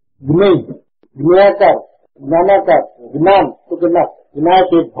 જ્ઞેય, જ્ઞાકાર, જ્ઞાનાકાર, જ્ઞાન તો કે ના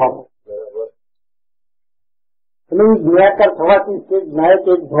નાયક એક ભાવ. એટલે જ્ઞાકાર થવાથી તે નાયક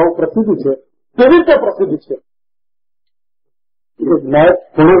એક ભાવ પ્રસિદ્ધ છે. કેવી રીતે પ્રસિદ્ધ છે? નાયક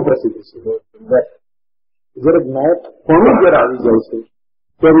પણ પ્રસિદ્ધ છે. જયારે નાયક પણ જયારે આવી જાય છે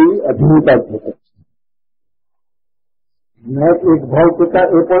ત્યારે અભિન્નતા ઘટક છે. નાયક એક ભાવ કહેતા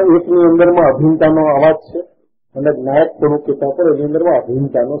એ પણ એકની અંદરમાં અભિન્નતાનો અવાજ છે અને નાયક પણ કહેતા પણ એની અંદરમાં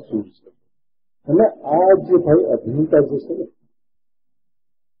અભિન્નતાનો સૂર છે. અને આ જે ભાઈ અભિન્નતા જે છે ને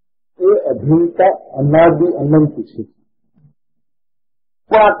એ અભિન્નતા અનાદિ અનંત છે.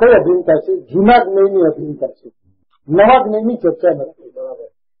 પણ આ કઈ અભિન્નતા છે? જૂના જ્ઞાનની અભિન્નતા છે. નવા જ્ઞાનની ચર્ચા નથી.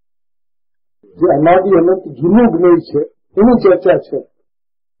 જે અનાદિ અનંત જૂનું જ્ઞાન છે એની ચર્ચા છે.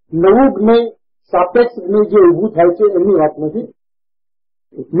 નવું જ્ઞાન સાપેક્ષ જ્ઞાન જે ઉભું થાય છે એની વાત નથી.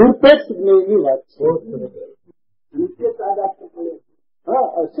 નિરપેક્ષ જ્ઞાનની વાત છે. હા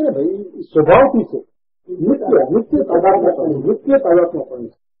છે ભાઈ સ્વભાવથી છે. નિત્ય તાદાત્મ્ય નિત્ય તાદાત્મ્ય પણ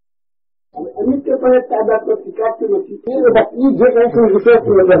અનિત્યપણે તાદાત્મ્ય સ્વીકારતી નથી. એ જે કઈ છે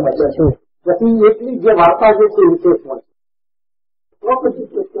વિશેષની અંદરમાં છે પછી એટલી જે વાર્તા જે છે વિશેષમાં છે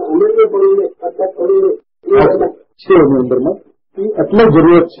અનન્ય પડીને છે એની અંદરમાં એટલે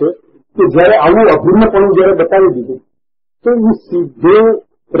જરૂરત છે કે જયારે આવું અભિન્નપણું જયારે બતાવી દીધું તો એ સીધો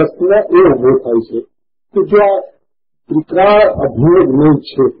પ્રશ્ન એ ઉભો થાય છે કે જો આ ત્રિકાળ અભિન્ન જ્ઞાન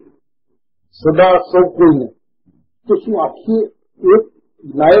છે સદા સૌ કોઈને તો શું આખી એક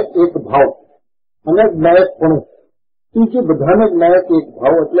નાયક એક ભાવ અને નાયકપણું એ જે બધાને નાયક એક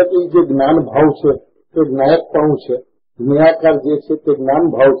ભાવ એટલે કે જે જ્ઞાન ભાવ છે તે નાયકપણું છે. જ્ઞાકાર જે છે તે જ્ઞાન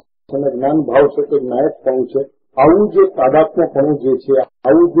ભાવ છે અને જ્ઞાન ભાવ છે તે નાયકપણું છે. આવું જે તાદાત્મ્યપણું જે છે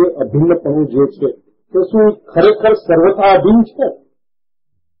આવું જે અભિન્નપણું જે છે તે શું ખરેખર સર્વથા અભિન્ન છે?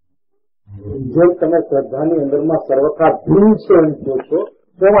 જેમ તમે શ્રદ્ધાની અંદરમાં સર્વથા ભિન્ન છે એમ કહો છો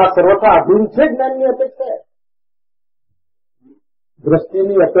તેમ આ સર્વથા અભિન્ન છે. જ્ઞાનની અપેક્ષા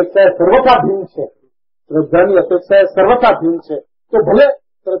દ્રષ્ટિની અપેક્ષા સર્વથા ભિન્ન છે. શ્રદ્ધાની અપેક્ષા સર્વથા ભિન્ન છે. તો ભલે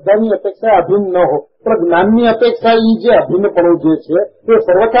શ્રદ્ધાની અપેક્ષા અભિન્ન ન હો પણ જ્ઞાનની અપેક્ષા એ જે અભિન્નપણું જે છે તે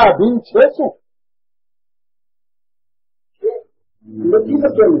સર્વથા અભિન્ન છે. શું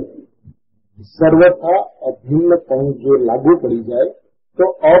સર્વથા અભિન્નપણું જો લાગુ પડી જાય તો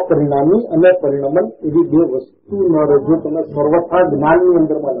અપરિણામી અને પરિણમન એવી બે વસ્તુ ન રજૂ તમે સર્વથા જ્ઞાનની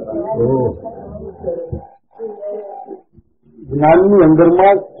અંદરમાં જ્ઞાનની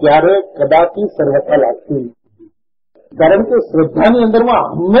અંદરમાં ક્યારે કદાપી સર્વથા લાગતી નથી. કારણ કે શ્રદ્ધાની અંદરમાં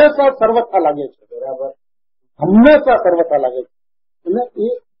હંમેશા સર્વથા લાગે છે. બરાબર, હંમેશા સર્વથા લાગે છે. અને એ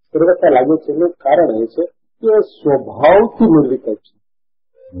સર્વથા લાગે છે એનું કારણ એ છે કે સ્વભાવથી નિર્વિકલ્પ છે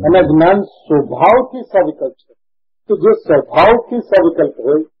અને જ્ઞાન સ્વભાવથી સવિકલ્પ છે. તો જે સ્વભાવથી સવિકલ્પ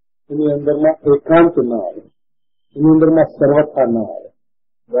હોય એની અંદરમાં એકાંત ન આવે, એની અંદરમાં સર્વથા ન આવે.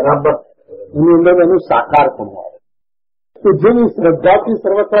 બરાબર, એની અંદર એનું સાકાર પણ આવે. તો જેની શ્રદ્ધાથી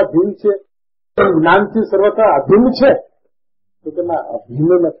સર્વથા ભિન્ન છે જ્ઞાનથી સર્વથા અભિન્ન છે તો તેમાં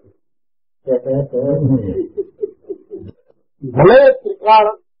અભિન્ન નથી. ભલે ત્રિકાળ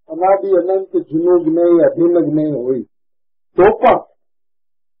અનાદિ અનંત જૂનું જ્ઞેય અભિન્ન જ્ઞેય હોય તો પણ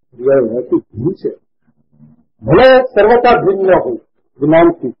ભિન્ન છે. ભલે સર્વથા ભિન્ન હોય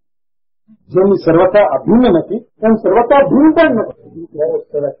જ્ઞાનથી, જેની સર્વથા અભિન્ન નથી એમ સર્વથા ભિન્ન પણ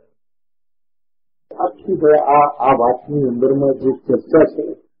નથી. આખી આ વાતની અંદરમાં જે ચર્ચા છે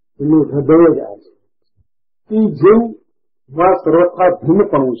એનું હૃદય જ આ છે કે જેમ સર્વથા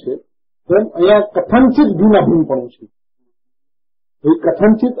ભિન્નપણું છે એમ અહીંયા કથનચિત ભિન્ન અભિન્નપણું છે. એ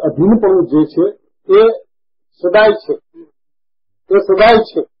કથનચિત અભિન્નપણું જે છે એ સદાય છે, એ સદાય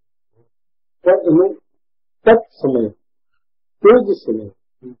છે, પણ એનું તત સમય તે જ સમય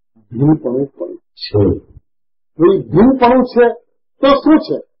ભિન્નપણું પણ છે. એ ભિન્નપણું છે તો શું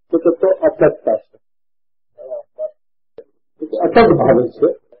છે? તો અતતતા છે, અતત ભાવે છે,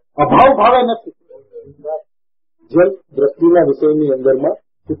 અભાવ ભાવે નથી. જેમ દ્રષ્ટિના વિષયની અંદરમાં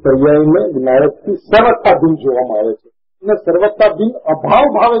પર્યાયને જ્ઞાયકથી સર્વતા ભિન્ન જોવામાં આવે છે અને સર્વતા ભિન્ન અભાવ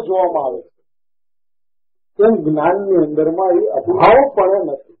ભાવે જોવામાં આવે છે, તેમ જ્ઞાનની અંદરમાં એ અભાવ પણ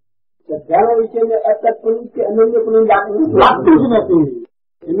નથી. બધા વિષયને અતત્પણું કે અનન્યપણું લાગતું જ નથી.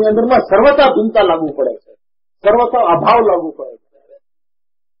 એની અંદરમાં સર્વતા ભિન્નતા લાગુ પડે છે, સર્વતા અભાવ લાગુ પડે છે.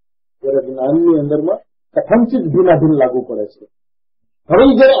 જયારે જ્ઞાનની અંદરમાં કથનચિત ભિન્નાભિન્ન લાગુ પડે છે. હવે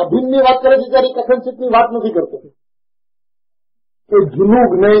જયારે અભિન્નની વાત કરે છે ત્યારે કથનચિતની વાત નથી કરતો. એ જૂનું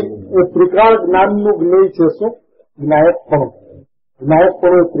જ્ઞેય, એ ત્રિકાળ જ્ઞાનનું જ્ઞેય છે. શું? જ્ઞાયકપણું.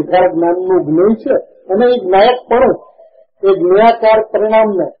 જ્ઞાયકપણું એ ત્રિકાળ જ્ઞાનનું જ્ઞેય છે અને એ જ્ઞાયકપણું એ જ્ઞેયાકાર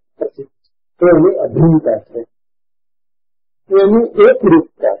પરિણામને પ્રસિદ્ધ છે. એની અભિન્નતા છે, એની એક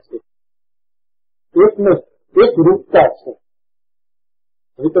રૂપતા છે, એક નહીં એક રૂપતા છે.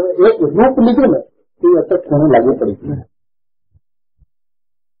 હવે તમે એક રૂપ લીધું ને એ અતત્પણું લાગુ પડી ગયું.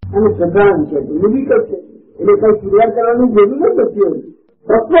 અને પ્રધાન છે, નિર્વિકલ્પ છે, એટલે કઈ ક્રિયા કરવાની જરૂર નથી.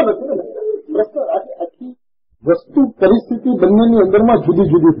 પ્રશ્ન નથી ને, પ્રશ્ન આખી વસ્તુ પરિસ્થિતિ બંનેની અંદરમાં જુદી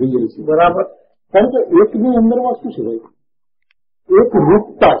જુદી થઈ જાય છે. બરાબર. કારણ કે એકની અંદરમાં શું છે ભાઈ? એક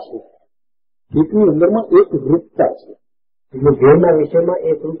રૂપતા છે. એકની અંદરમાં એક રૂપતા છે. એટલે ધ્યેયના વિષયમાં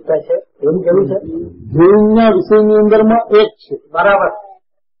એક રૂપતા છે એમ કેવું છે? ધ્યેયના વિષયની અંદરમાં એક છે. બરાબર.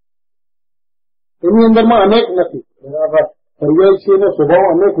 એની અંદરમાં અનેક નથી. બરાબર. પર્યાય છે એનો સ્વભાવ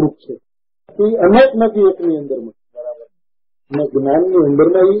અનેક રૂપ છે. એ અનેક નથી એકની અંદરમાં. બરાબર. અને જ્ઞાનની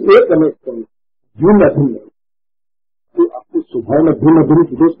અંદરમાં એ એક અનેક પણ ભિન્ન અભિન્ન. એ આખું સ્વભાવને ભિન્ન અભિન્ન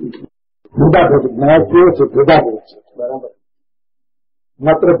કીધો છે. ભેદાભેદ જ્ઞાન કેવો છે? ભેદાભેદ છે. બરાબર.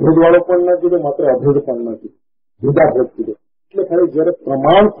 માત્ર ભેદવાળો પણ ન કીધો, માત્ર અભેદ પણ ન કીધો, ભેદાભેદ કીધો. એટલે ખાલી જયારે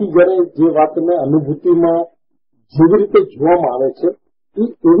પ્રમાણથી જયારે જે વાતને અનુભૂતિમાં જેવી રીતે જોવામાં આવે છે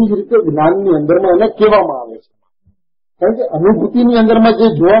એવી જ રીતે જ્ઞાનની અંદરમાં એને કહેવામાં આવે છે. કારણ કે અનુભૂતિની અંદરમાં જે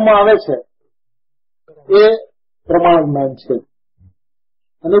જોવામાં આવે છે એ પ્રમાણ જ્ઞાન છે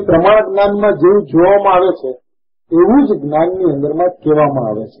અને પ્રમાણ જ્ઞાનમાં જેવું જોવામાં આવે છે એવું જ જ્ઞાનની અંદરમાં કહેવામાં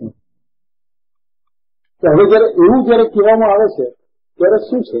આવે છે. હવે જયારે એવું જયારે કહેવામાં આવે છે ત્યારે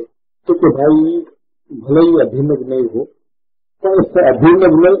શું છે કે ભાઈ ભલે અભિન્ન જ્ઞેય હો પણ અભિન્ન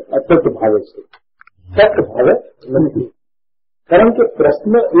જ્ઞેય અતત ભાવે છે, તત ભાવે નથી. કારણ કે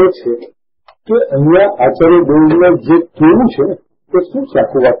પ્રશ્ન એ છે કે અહીંયા આચાર્ય દેવને જે કેવું છે તે શું છે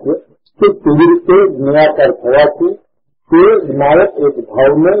આખું વાક્ય કે કેવી રીતે જ્ઞેયાકાર થવાથી તે જ્ઞાયક એક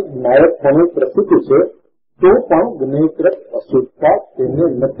ભાવને જ્ઞાયકપણું પ્રસિદ્ધ છે તો પણ જ્ઞેયકૃત અશુદ્ધતા તેને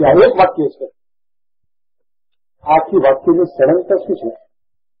નથી. આ એક વાક્ય છે. આખી વાક્યની સરળતા શું છે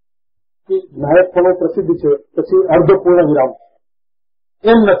કે જ્ઞાયકપણું પ્રસિદ્ધ છે પછી અર્ધપૂર્ણ વિરામ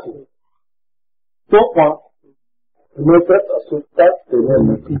એમ નથી તો પણ જ્ઞેયકૃત અશુદ્ધતા તેને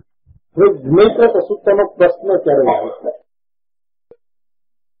નથી. હવે જ્ઞેયકૃત અશુદ્ધતાનો પ્રશ્ન ક્યારે લાગે છે?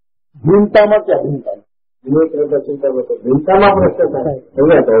 ભિન્નતામાં કે અભિન્નતામાં? જ્ઞેયકૃત અશુદ્ધતામાં તો ભિન્નતામાં પ્રશ્ન થાય.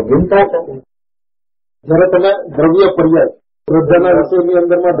 અહીંયા તો ભિન્નતા છે. જયારે તમે દ્રવ્ય પર્યાય શ્રદ્ધાના વિષયની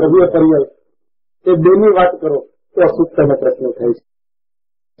અંદરમાં દ્રવ્ય પર્યાય એ બેની વાત કરો તો અશુદ્ધતાનો પ્રશ્ન થાય છે.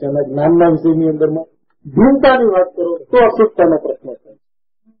 અને જ્ઞાનના વિષયની અંદરમાં ભિન્નતાની વાત કરો તો અશુદ્ધતાનો પ્રશ્ન થાય છે.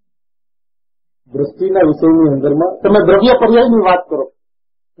 દ્રષ્ટિના વિષયની અંદરમાં તમે દ્રવ્ય પર્યાયની વાત કરો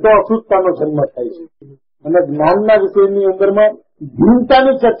તો અશુદ્ધતાનો જન્મ થાય છે. અને જ્ઞાનના વિષયની અંદરમાં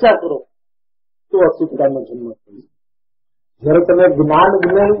ભિન્નતાની ચર્ચા કરો તો અશુદ્ધતાનો જન્મ થાય છે. જયારે તમે જ્ઞાન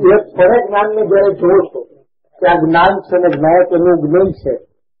જ્ઞાન એક ફરે જ્ઞાનને જયારે જોવો છો કે આ જ્ઞાન છે ને જ્ઞાયક એનું જ્ઞાન છે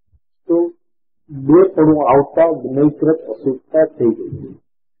તો બે પડું આવતા જ્ઞેયકૃત અશુદ્ધતા થઈ ગઈ.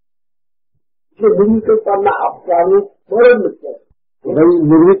 નિર્વિકલ્પના આપવાનું બરોબર નથી.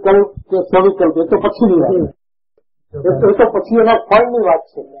 નિર્વિકલ્પ કે સવિકલ્પ એ તો પછીની વાત, એ તો પછી એના ફળની વાત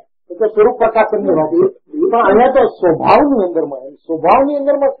છે, એ તો સ્વરૂપ પ્રકાશનની વાત છે. પણ અહીંયા તો સ્વભાવની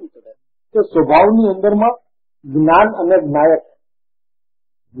અંદરમાં શું છે કે સ્વભાવની અંદરમાં જ્ઞાન અને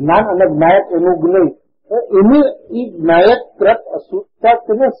જ્ઞાયક એનું જ્ઞેય એની એ જ્ઞાયકૃત અશુદ્ધતા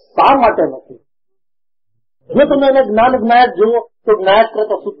તેને શા માટે નથી? જો તમે એને જ્ઞાન જ્ઞાયક જુઓ તો જ્ઞાયકૃત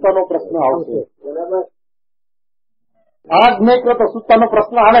અશુદ્ધતાનો પ્રશ્ન આવશે. બરાબર. આ જ્ઞેયકૃત અશુદ્ધતાનો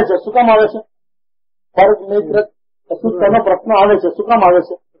પ્રશ્ન આવે છે. શું કામ આવે છે? પર જ્ઞેયકૃત અશુદ્ધતાનો પ્રશ્ન આવે છે. શું કામ આવે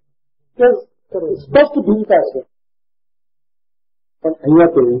છે? કે સ્પષ્ટ ભિન્નતા છે. પણ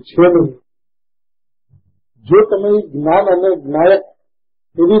અહીંયા તો એવું છે નહીં. જો તમે જ્ઞાન અને જ્ઞાયક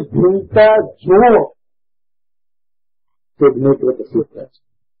એવી ભિન્નતા જુઓ તો જ્ઞેત્ર રસિકતા છે.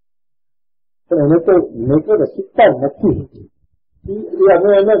 પણ એને તો જ્ઞેત્ર રસિકતા નથી. અમે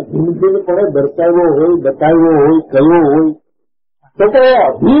એને ભિન્નપણે દર્શાવ્યો હોય, બતાવ્યો હોય, કહ્યો હોય તો એ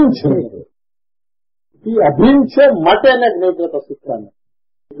અભિન્ન છે. એ અભિન્ન છે માટે એને જ્ઞેત્ર રસિકતા નથી.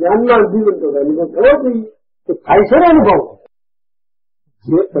 જ્ઞાનનો અભિન્ન તો થાય છે ને અનુભવ.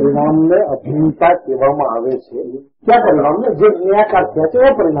 જે પરિણામને અભિન્નતા કહેવામાં આવે છે ત્યાં પરિણામને જે જ્ઞાકાર થયા છે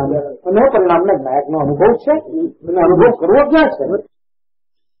એ પરિણામ, અને એ પરિણામને જ્ઞાયકનો અનુભવ છે. અને અનુભવ કરવો ક્યાં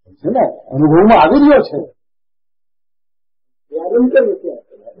છે ને અનુભવમાં આવી રહ્યો છે.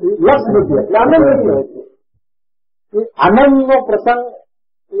 લક્ષ નથી એટલે આનંદ નથી હોતો. એ આનંદનો પ્રસંગ,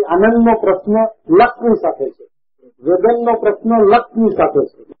 એ આનંદનો પ્રશ્ન લક્ષની સાથે છે. વેદનનો પ્રશ્ન લક્ષની સાથે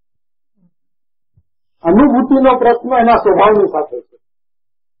છે. અનુભૂતિનો પ્રશ્ન એના સ્વભાવની સાથે છે.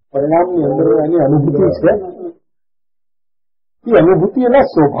 પરિણામની અંદર એની અનુભૂતિ છે. એ અનુભૂતિ એના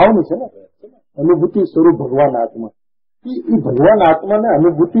સ્વભાવની છે ને. અનુભૂતિ સ્વરૂપ ભગવાન આત્મા. એ ભગવાન આત્માને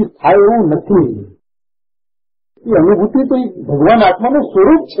અનુભૂતિ થાય એવું નથી. એ અનુભૂતિ તો એ ભગવાન આત્માનું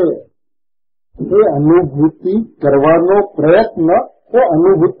સ્વરૂપ છે. એ અનુભૂતિ કરવાનો પ્રયત્ન તો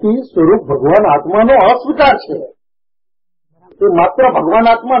અનુભૂતિ સ્વરૂપ ભગવાન આત્માનો અસ્વીકાર છે. એ માત્ર ભગવાન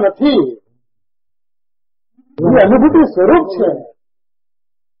આત્મા નથી. એ અનુભૂતિ સ્વરૂપ છે.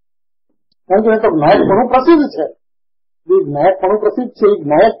 કારણ કે એ તો જ્ઞાયકપણું પ્રસિદ્ધ છે. એ જ્ઞાયકપણું પ્રસિદ્ધ છે. એ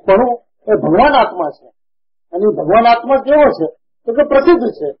જ્ઞાયકપણું એ ભગવાન આત્મા છે. અને ભગવાન આત્મા કેવો છે તો કે પ્રસિદ્ધ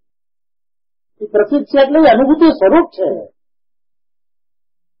છે. એ પ્રસિદ્ધ છે એટલે એ અનુભૂતિ સ્વરૂપ છે.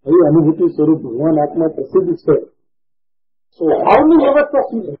 એ અનુભૂતિ સ્વરૂપ ભગવાન આત્મા પ્રસિદ્ધ છે. સ્વભાવની વ્યવસ્થા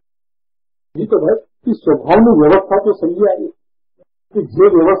શું છે? એ તો ભાઈ એ સ્વભાવની વ્યવસ્થા તો સમજી આવી કે જે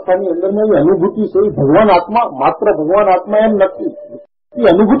વ્યવસ્થાની અંદરમાં એ અનુભૂતિ સ્વરૂપ ભગવાન આત્મા, માત્ર ભગવાન આત્મા એમ નથી. એ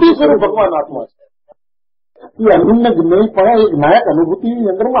અનુભૂતિ સ્વરૂપ ભગવાન આત્મા છે. એ અભિન્ન જ્ઞેય પણ એ જ્ઞાયક અનુભૂતિની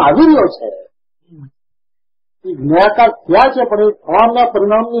અંદરમાં આવી રહ્યો છે. એ જ્ઞાયકાર થયા છે પણ એ થવાના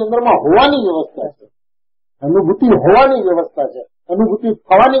પરિણામની અંદરમાં હોવાની વ્યવસ્થા છે. અનુભૂતિ હોવાની વ્યવસ્થા છે. અનુભૂતિ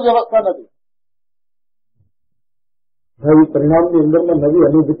થવાની વ્યવસ્થા નથી. હવે પરિણામની અંદરમાં નવી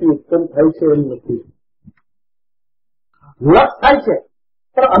અનુભૂતિ ઉત્પન્ન થાય છે એમ નથી. લક્ષ થાય છે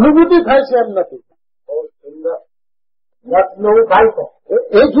પણ અનુભૂતિ થાય છે એમ નથી. લક્ષ નવું થાય છે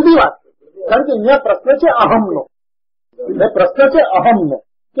એ જુદી વાત. કારણ કે અહીંયા પ્રશ્ન છે અહમનો. એટલે પ્રશ્ન છે અહમનો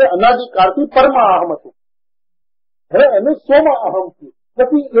કે અનાદિકાળથી પરમા અહમ હતું. હવે એનું સ્વમાં અહમ થયું.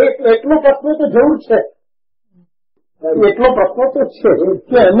 પછી એટલો પ્રશ્ન તો જરૂર છે. એટલો પ્રશ્ન તો છે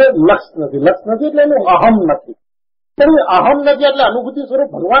કે એને લક્ષ નથી. લક્ષ નથી એટલે એનું અહમ નથી. પણ એ અહમ નથી એટલે અનુભૂતિ સ્વરૂપ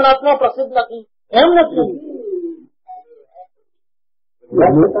ભગવાન આત્મા પ્રસિદ્ધ નથી એમ નથી.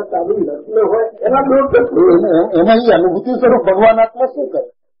 એમાં એ અનુભૂતિ સ્વરૂપ ભગવાન આત્મા શું કરે?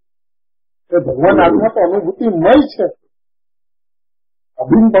 એ ભગવાન આત્મા તો અનુભૂતિમય છે.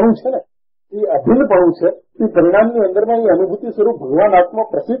 અભિન્નપણું છે ને, એ અભિન્નપણું છે. એ પરિણામની અંદરમાં એ અનુભૂતિ સ્વરૂપ ભગવાન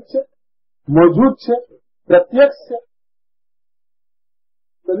આત્મા પ્રસિદ્ધ છે, મોજૂદ છે, પ્રત્યક્ષ છે.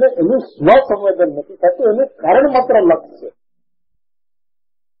 એટલે એનું સ્વસંવેદન નથી થતું. એનું કારણ માત્ર લક્ષ છે.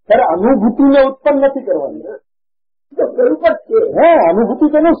 ત્યારે અનુભૂતિને ઉત્પન્ન નથી કરવાની. સ્વરૂપ જ છે. હા, અનુભૂતિ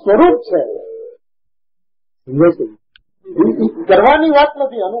તેનું સ્વરૂપ છે. કરવાની વાત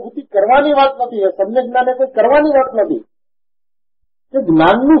નથી. અનુભૂતિ કરવાની વાત નથી. સમ્યક જ્ઞાને કોઈ કરવાની વાત નથી. કે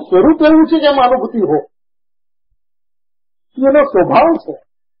જ્ઞાનનું સ્વરૂપ એવું છે કે એમાં અનુભૂતિ હો. એનો સ્વભાવ છે.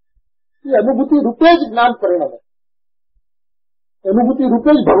 એ અનુભૂતિ રૂપે જ જ્ઞાન પરિણમે. અનુભૂતિ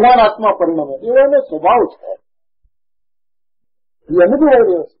રૂપે જ ભગવાન આત્મા પરિણમે. એવો એનો સ્વભાવ છે. એ અનુભવાઈ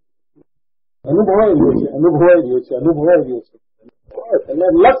રહ્યો છે. અનુભવાઈ રહ્યો છે. અનુભવાઈ રહ્યો છે. અનુભવાઈ રહ્યો છે. એટલે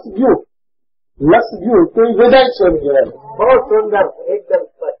લક્ષ ગયું. લક્ષ ગયું તો એ વેદાય છે એમ કહેવાય. બહુ સુંદર, એકદમ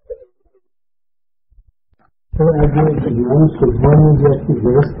સ્પષ્ટ. જ્ઞાન શોધવાની જે આખી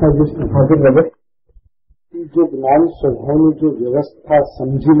વ્યવસ્થા જે જો જ્ઞાન શોધવાની જો વ્યવસ્થા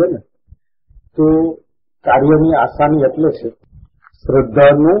સમજી લે ને તો કાર્યની આસાની એટલે છે.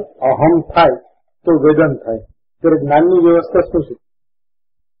 શ્રદ્ધાનું અહમ થાય તો વેદન થાય. ત્યારે જ્ઞાનની વ્યવસ્થા શું છે?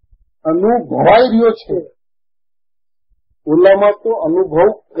 અનુભવાઈ રહ્યો છે. ઓલામાં તો અનુભવ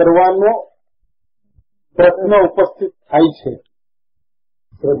કરવાનો પ્રશ્ન ઉપસ્થિત થાય છે.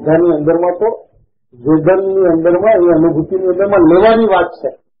 શ્રદ્ધાની અંદરમાં તો વેદનની અંદરમાં એ અનુભૂતિની અંદરમાં લેવાની વાત છે.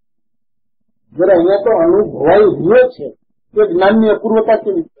 જયારે અહીંયા તો અનુભવાઈ રહ્યો છે કે જ્ઞાનની અપૂર્વતા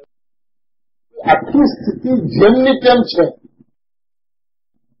કેવી છે. આખી સ્થિતિ જેમની તેમ છે.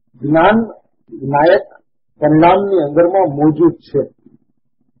 જ્ઞાન નાયક પરિણામની અંદરમાં મોજૂદ છે.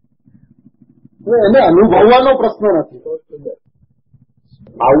 એને અનુભવવાનો પ્રશ્ન નથી.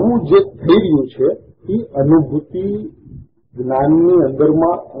 આવું જે થઈ રહ્યું છે એ અનુભૂતિ જ્ઞાનની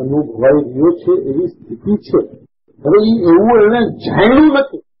અંદરમાં અનુભવાઈ રહ્યો છે એવી સ્થિતિ છે. હવે એવું એને જાણ્યું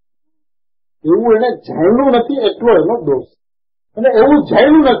નથી એટલો એનો દોષ, અને એવું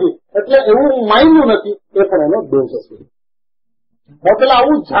જાણ્યું નથી એટલે એવું માન્યું નથી એ પણ એનો દોષ હશે. પેલા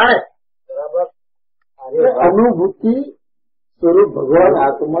આવું જાણે બરાબર. અનુભૂતિ સ્વરૂપ ભગવાન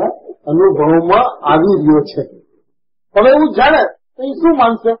આત્મા અનુભવમાં આવી રહ્યો છે. હવે એવું જાણે તો એ શું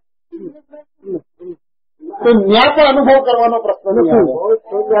માનશે? તો ન્યા પણ અનુભવ કરવાનો પ્રશ્ન નહીં આવે.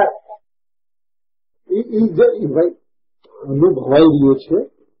 ભાઈ અનુભવાઈ રહ્યો છે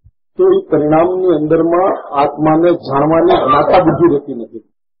તો એ પરિણામની અંદરમાં આત્માને જાણવાની જ્ઞાતા બુદ્ધિ રહેતી નથી.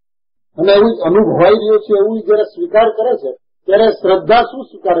 અને એવું અનુભવાઈ રહ્યો છે એવું જયારે સ્વીકાર કરે છે ત્યારે શ્રદ્ધા શું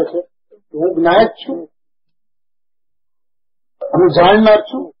સ્વીકારે છે? હું જ્ઞાયક છું, હું જાણનાર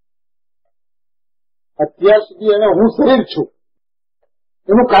છું. અત્યાર સુધી એને હું શરીર છું.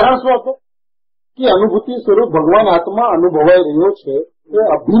 એનું કારણ શું હતું? કે અનુભૂતિ સ્વરૂપ ભગવાન આત્મા અનુભવાઈ રહ્યો છે એ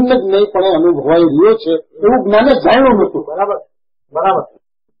અભિન્ન જ્ઞેયપણે અનુભવાઈ રહ્યો છે એવું જ્ઞાને જાણ્યું નહોતું. બરાબર બરાબર.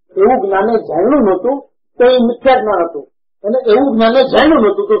 એવું જ્ઞાને જાણ્યું નહોતું તો એ મિથ્યા જ્ઞાન હતું, અને એવું જ્ઞાને જાણ્યું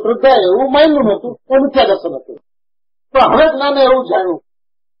નહોતું તો શ્રદ્ધા એવું માન્યું નહોતું તો મિથ્યા દર્શન હતું. તો હવે જ્ઞાને એવું જાણ્યું,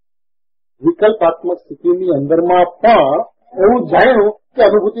 વિકલ્પાત્મક સ્થિતિની અંદરમાં પણ એવું જાણ્યું કે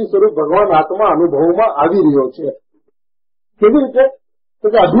અનુભૂતિ સ્વરૂપ ભગવાન આત્મા અનુભવમાં આવી રહ્યો છે. કેવી રીતે? તો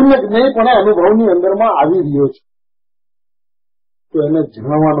કે અભિન્ન જ્ઞેયપણે અનુભવની અંદરમાં આવી રહ્યો છે. તો એને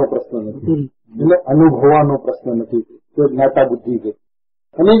જાણવાનો પ્રશ્ન નથી, એને અનુભવવાનો પ્રશ્ન નથી. તો જ્ઞાતા બુદ્ધિ છે.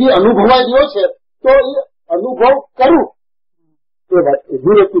 અને જે અનુભવાઈ રહ્યો છે તો એ અનુભવ કરું એ વાત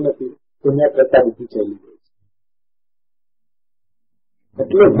ઉભી રહેતી નથી. તો ત્યાં જ્ઞાતા બુદ્ધિ ચાલી ગઈ છે.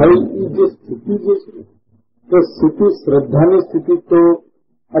 એટલે ભાઈ એ જે સ્થિતિ જે છે તો સ્થિતિ શ્રદ્ધાની સ્થિતિ તો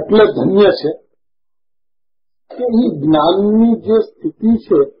એટલે ધન્ય છે કે એ જ્ઞાનની જે સ્થિતિ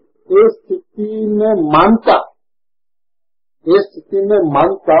છે એ સ્થિતિને માનતા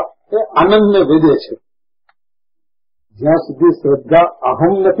એ આનંદને વેદે છે. જ્યાં સુધી શ્રદ્ધા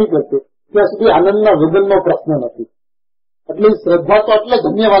અહમ નથી કરતી ત્યાં સુધી આનંદના વેદનનો પ્રશ્ન નથી. એટલે શ્રદ્ધા તો એટલે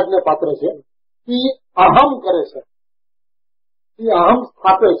ધન્યવાદને પાત્ર છે કે અહમ કરે છે, એ અહમ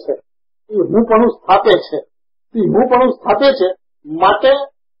સ્થાપે છે, એ હુંપણું સ્થાપે છે, માટે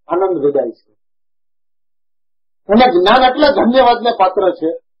આનંદ વેદાય છે. અને જ્ઞાન એટલે ધન્યવાદને પાત્ર છે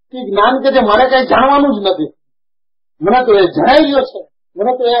કે જ્ઞાન કે જે મારે કઈ જાણવાનું જ નથી, મને તો એ જણાઈ રહ્યો છે,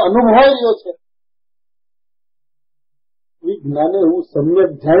 મને તો એ અનુભવાઈ રહ્યો છે. એ જ્ઞાને એવું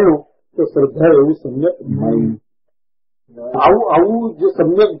સમ્યક જાણ્યું તો શ્રદ્ધાએ એવું સમ્યક માન્યું. આવું જે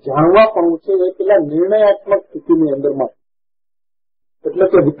સમ્યક જાણવા પણ છે એ પેલા નિર્ણયાત્મક સ્થિતિની અંદરમાં, એટલે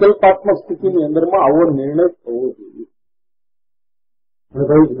કે વિકલ્પાત્મક સ્થિતિની અંદરમાં આવો નિર્ણય થવો જોઈએ. અને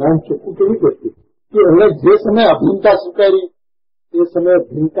ભાઈ જ્ઞાન ચોખ્ખું કેવી કરતું કે એને જે સમયે અભિન્નતા સ્વીકારી એ સમયે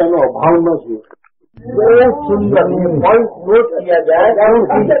ભિન્નતાનો અભાવ ન જોયો. જયારે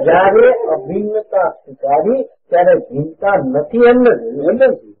અભિન્નતા સ્વીકારી ત્યારે ભિન્નતા નથી એમ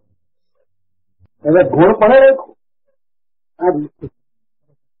નથી, એને ગુણ પણ રાખ્યું આ રીતે,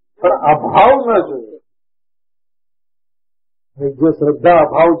 પણ અભાવ ન જોયો. જો શ્રદ્ધા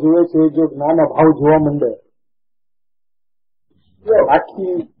અભાવ જોવે છે, જો જ્ઞાન અભાવ જોવા માંડે,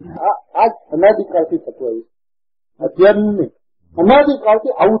 આખી આ અનાદિકાળથી થતું આવ્યું છે. અત્યારનું નહીં,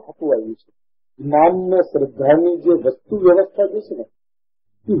 અનાદિકાળથી આવું થતું આવ્યું છે. જ્ઞાન ને શ્રદ્ધાની જે વસ્તુ વ્યવસ્થા જે છે ને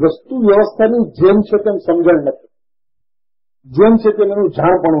એ વસ્તુ વ્યવસ્થાની જેમ છે તેમ સમજણ નથી, જેમ છે તેમ એનું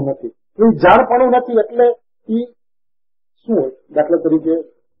જાણપણું નથી. એ જાણપણું નથી એટલે એ શું હોય? દાખલા તરીકે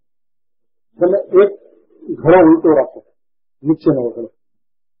તમે એક ઘડો ઉલટો રાખો, નીચેનો ઘડો,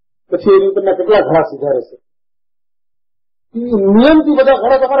 પછી એની તમને કેટલા ઘડા સીધા રહેશે? નિયમથી બધા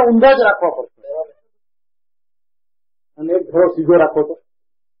ઘડા તમારે ઊંધા જ રાખવા પડશે. અને એક ઘડો સીધો રાખો તો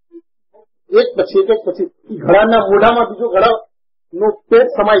એક પછી ઘડાના મોઢામાં બીજો ઘડાનું પેટ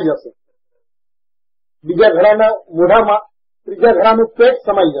સમાઈ જશે, બીજા ઘડાના મોઢામાં ત્રીજા ઘડાનું પેટ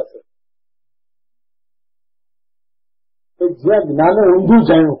સમાઈ જશે. જ્યાં જ્ઞાને ઊંધું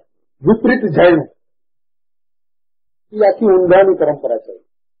જાણ્યું, વિપરીત જાણ્યું, એ આખી ઊંધાની પરંપરા છે.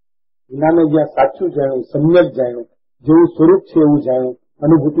 જ્ઞાને જ્યાં સાચું જાણ્યું, સમ્યક જાણ્યું, જેવું સ્વરૂપ છે એવું જાણ્યું,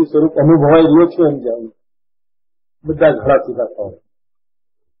 અનુભૂતિ સ્વરૂપ અનુભવાઈ રહ્યો છે એમ જાણ્યું, બધા ઘડા સીધા થવા.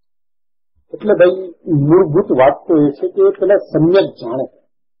 એટલે ભાઈ મૂળભૂત વાત તો એ છે કે પેલા સમ્યક જાણે.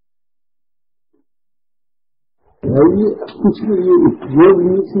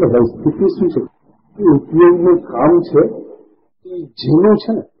 ઉપયોગની છે ને સ્થિતિ શું છે? એ ઉપયોગનું કામ છે એ જેનું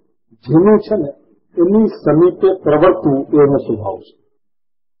છે ને એની સમીપે પ્રવર્તવું એનો સ્વભાવ છે.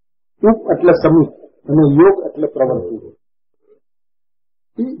 ઉપ એટલે સમીપ અને યોગ એટલે પ્રવર્તવું.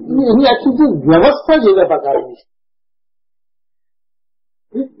 એની આખી જે વ્યવસ્થા જ એવા પ્રકારની છે,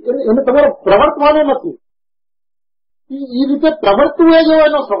 એને તમારે પ્રવર્તવાનો નથી, એ રીતે પ્રવર્તવું એ જેવો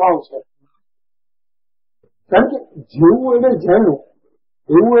એનો સ્વભાવ છે. કારણ કે જેવું એને જાણ્યું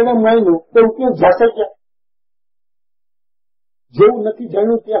એવું એને માન્યું તો ઉપયોગ જાશે ક્યાં? જેવું નથી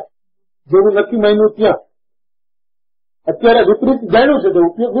જાણ્યું ત્યાં, જેવું નથી માન્યું ત્યાં. અત્યારે વિપરીત જાણ્યું છે તો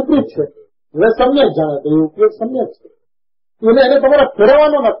ઉપયોગ વિપરીત છે, હવે સમ્યક જાણે તો એ ઉપયોગ સમ્યક છે. એને તમારે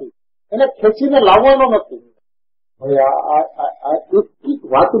ફેરવવાનો નથી, એને ખેંચીને લાવવાનો નથી. હવે આ એક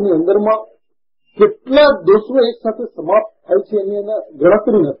વાતની અંદરમાં કેટલા દોષો એક સાથે સમાપ્ત થાય છે એની એને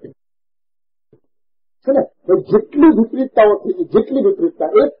ગણતરી નથી છે ને. જેટલી વિપરીતતાઓ થઈ છે, જેટલી વિપરીતતા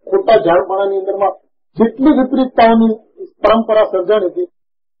એક ખોટા જાણપણાની અંદરમાં જેટલી વિપરીતતાઓની પરંપરા સર્જાણી હતી,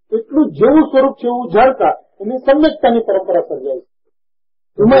 એટલું જેવું સ્વરૂપ છે એવું જાણતા એની સમ્યકતાની પરંપરા સર્જાય છે.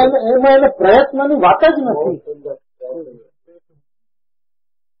 એમાં એને પ્રયત્નની વાત જ નથી,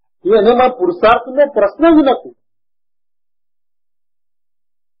 એનામાં પુરુષાર્થનો પ્રશ્ન જ નથી.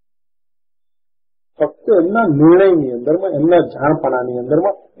 ફક્ત એમના નિર્ણયની અંદરમાં, એમના જાણપણાની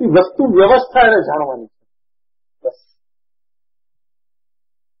અંદરમાં એ વસ્તુ વ્યવસ્થા એને જાણવાની છે. બસ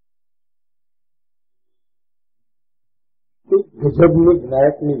એક ગજબની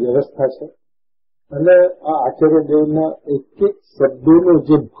જ્ઞાયકની વ્યવસ્થા છે. અને આ આચાર્યદેવના એક એક શબ્દોનો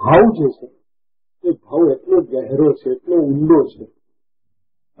જે ભાવ જે છે એ ભાવ એટલો ગહેરો છે, એટલો ઊંડો છે.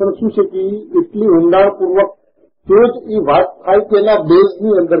 પણ શું છે કે એટલી ઊંડાણપૂર્વક તો જ એ વાત થાય કે એના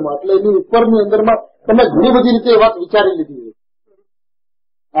બેઝની અંદરમાં, એટલે એની ઉપરની અંદરમાં તમે ઘણી બધી રીતે એ વાત વિચારી લીધી હોય.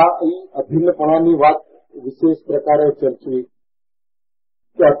 આ અભિન્નપણાની વાત વિશેષ પ્રકારે ચર્ચવી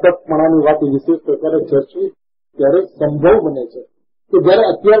કે અટકપણાની વાત વિશેષ પ્રકારે ચર્ચવી ત્યારે સંભવ બને છે કે જયારે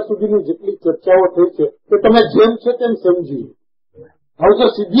અત્યાર સુધીની જેટલી ચર્ચાઓ થઈ છે કે તમે જેમ છે તેમ સમજી. હવે જો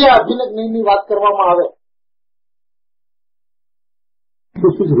સીધી આ અભિનયની વાત કરવામાં આવે તો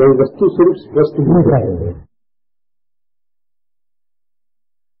શું છે ભાઈ, વસ્તુ સ્વરૂપ સ્પષ્ટ નહીં થાય.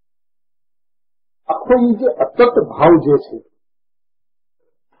 આખો એ જે અતત ભાવ જે છે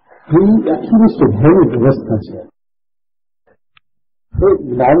એ આખી સ્વભાવની વ્યવસ્થા છે. એ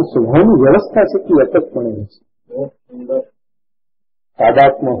જ્ઞાન સ્વભાવની વ્યવસ્થા છે કે અતતપણે છે.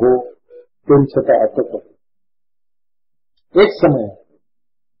 તાદાત્મ હો તેમ છતાં અતત એક સમય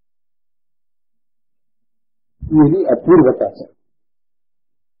એની અપૂર્વતા છે.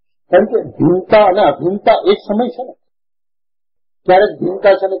 કારણ કે ભિન્નતા અને અભિન્નતા એક સમય છે ને. ક્યારેક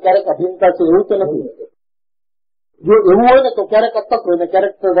ભિન્નતા છે ને ક્યારેક અભિન્નતા છે એવું તો નથી. જો એવું હોય ને તો ક્યારેક અતત હોય ને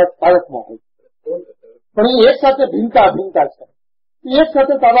ક્યારેક તાદાત્મા હોય, પણ એ એક સાથે ભિન્નતા અભિન્નતા છે, એક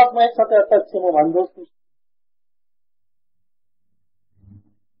સાથે તાદાત્મા, એક સાથે અતત છે. એમાં વાંધો શું?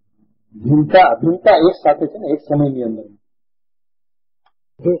 ભિન્નતા અભિન્નતા એક સાથે છે ને એક સમયની અંદર.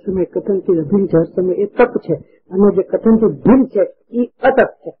 જે સમય કથનથી અભિન્ન છે સમય એ તપ છે, અને જે કથનથી ભિન્ન છે એ અતત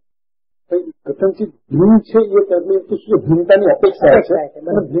છે. કથનથી ભિન્ન છે એ ભિન્નતાની અપેક્ષા છે,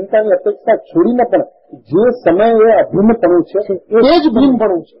 અને ભિન્નતાની અપેક્ષા છોડીને પણ જે સમયે અભિન્નપણું છે એ જ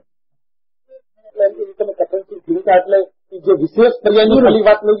ભિન્નપણું છે. તમે કથનથી ભિન્નતા એટલે જે વિશેષ પર્યાયની ખાલી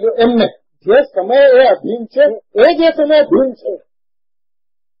વાત લઈ લો એમને, જે સમયે એ અભિન્ન છે એ જે સમયે ભિન્ન છે.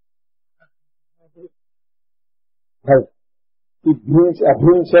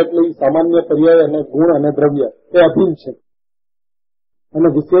 અભિન્ન છે એટલે સામાન્ય પર્યાય અને ગુણ અને દ્રવ્ય એ અભિન્ન છે, અને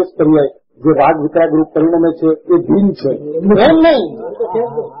વિશેષ પર્યાય જે રાગ વિતરાગ રૂપ પરિણમે છે એ ભિન્ન છે. એમ નહીં,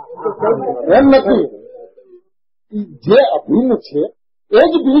 એમ નથી. જે અભિન્ન છે એ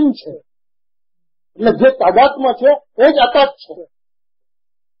જ ભિન્ન છે, એટલે જે તાદાત્મ છે એ જ અતત છે.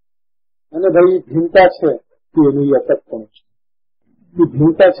 અને ભાઈ ભિન્નતા છે તો એનું અતતપણું છે, એ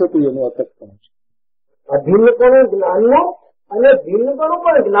ભિન્નતા છે તો એનું અતતપણું છે. અભિન્નપણું જ્ઞાનનું અને ભિન્નપણું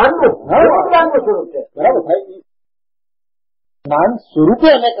પણ જ્ઞાનનું જ્ઞાનનું સ્વરૂપ છે. બરાબર ભાઈ, જ્ઞાન સ્વરૂપે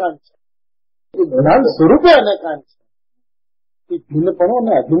અનેકાંત છે, એ જ્ઞાન સ્વરૂપે અનેકાંત છે. એ ભિન્નપણું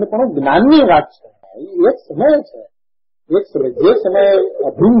અને અભિન્નપણું જ્ઞાનની વાત છે. એ એક સમય છે, એક સમય જે સમયે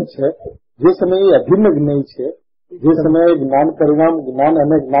અભિન્ન છે, જે સમયે અભિન્ન જ્ઞેય છે, જે સમયે જ્ઞાન પરિણામ જ્ઞાન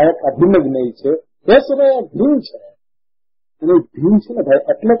અને જ્ઞાયક અભિન્ન જ્ઞેય છે, એ સમયે ભિન્ન છે. અને ભિન્ન છે ને ભાઈ,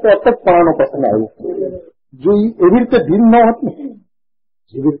 એટલે તો અતતપણાનો પ્રશ્ન આવ્યો. જો એવી રીતે ભિન્ન ન હોત ને,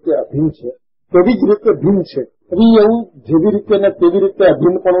 જેવી રીતે અભિન્ન છે તેવી જ રીતે ભિન્ન છે, એવું જેવી રીતે ને તેવી રીતે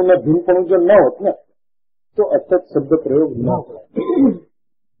અભિન્નપણું ને ભિન્નપણું જો ન હોત ને તો અતત શબ્દ પ્રયોગ ન થાય.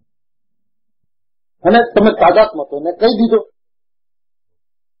 અને તમે તાદાત્મ તો એને કહી દીધો,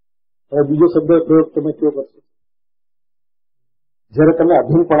 હવે બીજો શબ્દ પ્રયોગ તમે કયો કરશો? જયારે તમે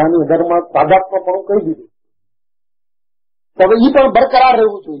અભિન્નપણાની અંદરમાં તાદાત્મપણું કહી દીધું તો હવે એ પણ બરકરાર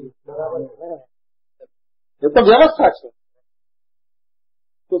રહેવું જોઈએ. એ તો વ્યવસ્થા છે.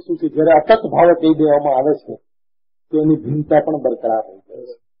 તો શું છે, જયારે અતત ભાવે કહી દેવામાં આવે છે તો એની ભિન્નતા પણ બરકરાર રહી જાય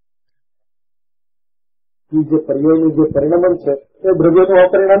છે. એ જે પર્યાયનું જે પરિણમન છે એ દ્રવ્યનું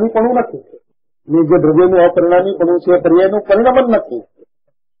અપરિણામી પણ નથી, એ જે દ્રવ્યનું અપરિણામી પણ છે એ પર્યાયનું પરિણમન નથી,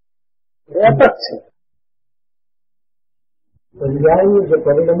 એ અતત છે. પર્યાયનું જે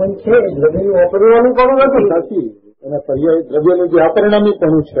પરિણમન છે એ દ્રવ્યનું અપરિણામી પણ નથી. સાચી. અને પર્યાય દ્રવ્યનું જે અપરિણામી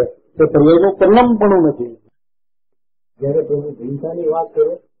પણ છે તે પર્યાયનું પરિણામ પણ નથી. જયારે તેની ભિન્નતાની વાત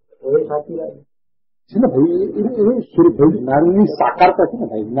કરે તો એ સાચી લાગે છે ને ભાઈ. એવું ભાઈ જ્ઞાનની સાકારતા છે ને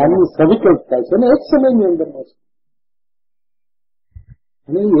ભાઈ, જ્ઞાનની સવિકલ્પતા છે અને એક સમયની અંદરમાં છે.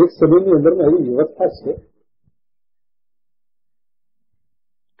 અને એક સમયની અંદરમાં એવી વ્યવસ્થા છે.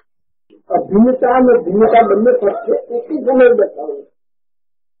 ભિન્નતા અને ભિન્નતા બંને પડશે એક જ સમય બતાવે.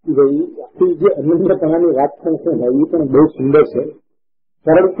 ભાઈ આખી જે અનન્યપણાની વાત પણ છે ને એ પણ બહુ સુંદર છે.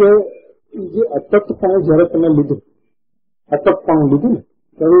 કારણ કે જે અતતપણું જયારે તમે લીધું, અતતપણું લીધું ને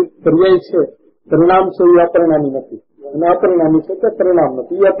ત્યારે પર્યાય છે, પરિણામ છે એ અપરિણામી નથી, અને અપરિણામી છે તે પરિણામ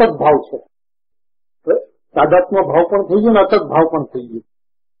નથી. એ અતત ભાવ છે. તાદાત્મ્ય ભાવ પણ થઈ ગયો ને અતત ભાવ પણ થઈ ગયો.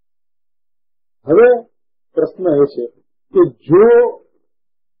 હવે પ્રશ્ન એ છે કે જો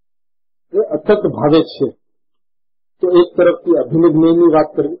એ અતત ભાવે છે તો એક તરફથી અભિનિગ્નયની વાત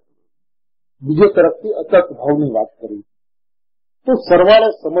કરવી, બીજે તરફથી અતત ભાવની વાત કરવી, તો સરવાળે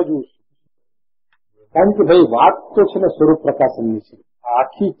સમજવું છે. કારણ કે ભાઈ વાત તો છે ને સ્વરૂપ પ્રકાશનની છે.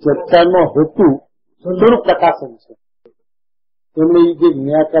 આખી ચર્ચાનો હેતુ સ્વરૂપ પ્રકાશન છે. તેમણે એ જે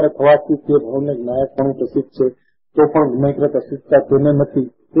જ્ઞાકાર થવાથી તે ભાવને જ્ઞાયકપણું પ્રસિદ્ધ છે તો પણ જ્ઞાયકૃત અસિદ્ધતા તેને નથી,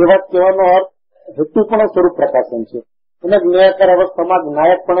 એ વાત કહેવાનો અર્થ હેતુ પણ સ્વરૂપ પ્રકાશન છે. અને જ્ઞાયકાર અવસ્થામાં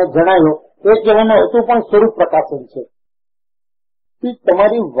જ્ઞાયકપણે જણાયો એ કહેવાનો હેતુ પણ સ્વરૂપ પ્રકાશન છે.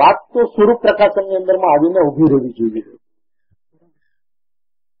 તમારી વાત તો સ્વરૂપ પ્રકાશનની અંદરમાં આવીને ઉભી રહેવી જોઈએ.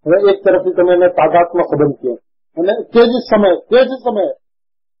 હવે એક તરફથી તમે એને તાદાત્મ્ય સંબંધ કહો અને તે જ સમયે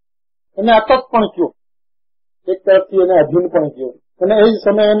એને અતત પણ કહો, એક તરફથી એને અભિન્ન પણ કહો અને એ જ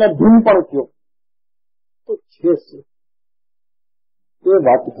સમયે એને ભિન્ન પણ કહો, તો છે એ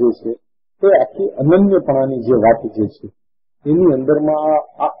વાત જે છે તે આખી અનન્યપણાની જે વાત જે છે એની અંદરમાં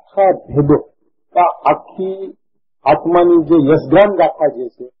આખા ભેદો, આખી આત્માની જે યશગાન ગાથા જે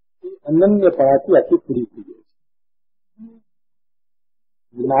છે એ અનન્યપણાથી આખી પૂરી થઈ જાય છે.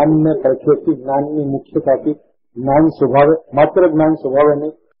 જ્ઞાનને પડખેથી, જ્ઞાનની મુખ્યતાથી, જ્ઞાન સ્વભાવે, માત્ર જ્ઞાન સ્વભાવે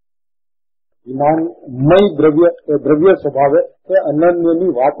નહીં, જ્ઞાનમય દ્રવ્ય એ દ્રવ્ય સ્વભાવે એ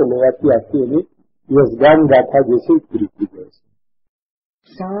અનન્યની વાત લેવાથી આખી એની યશગાન ગાથા જે છે એ પૂરી થઈ જાય છે.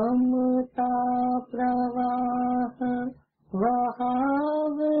 સમતા પ્રવાહ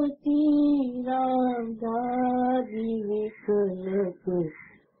વહાવતી રાગારી વિકલ્પ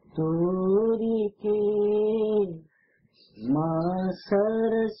તોરી કે માં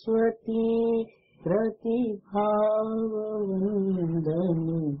સરસ્વતી પ્રતિભાવ વંદન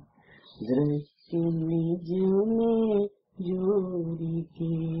દ્રષ્ટિ નિજને જોરી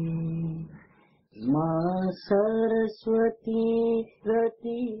કે માં સરસ્વતી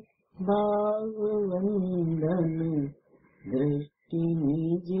પ્રતિભાવ વંદન દ્રષ્ટિ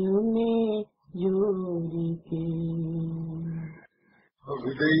નિજને જોરી કે.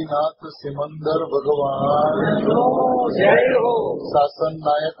 વિદયનાથ સિમંદર ભગવાન જય હો. શાસન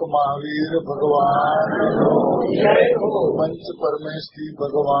નાયક મહાવીર ભગવાન જય હો. પંચ પરમેશ્વરી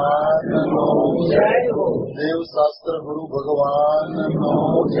ભગવાન જય હો. દેવ શાસ્ત્ર ગુરુ ભગવાન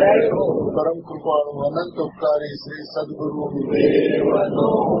જય હો. પરમ કૃપાળુ અનંત ઉપકારી શ્રી સદગુરુ દેવનો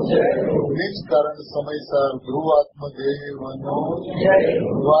જય હો. નિજ કારણ સમયસાર ધ્રુવાત્મ દેવનો જય હો.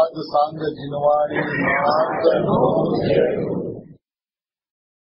 વાદ સાંગ જીનવાણી નાથનો જય હો.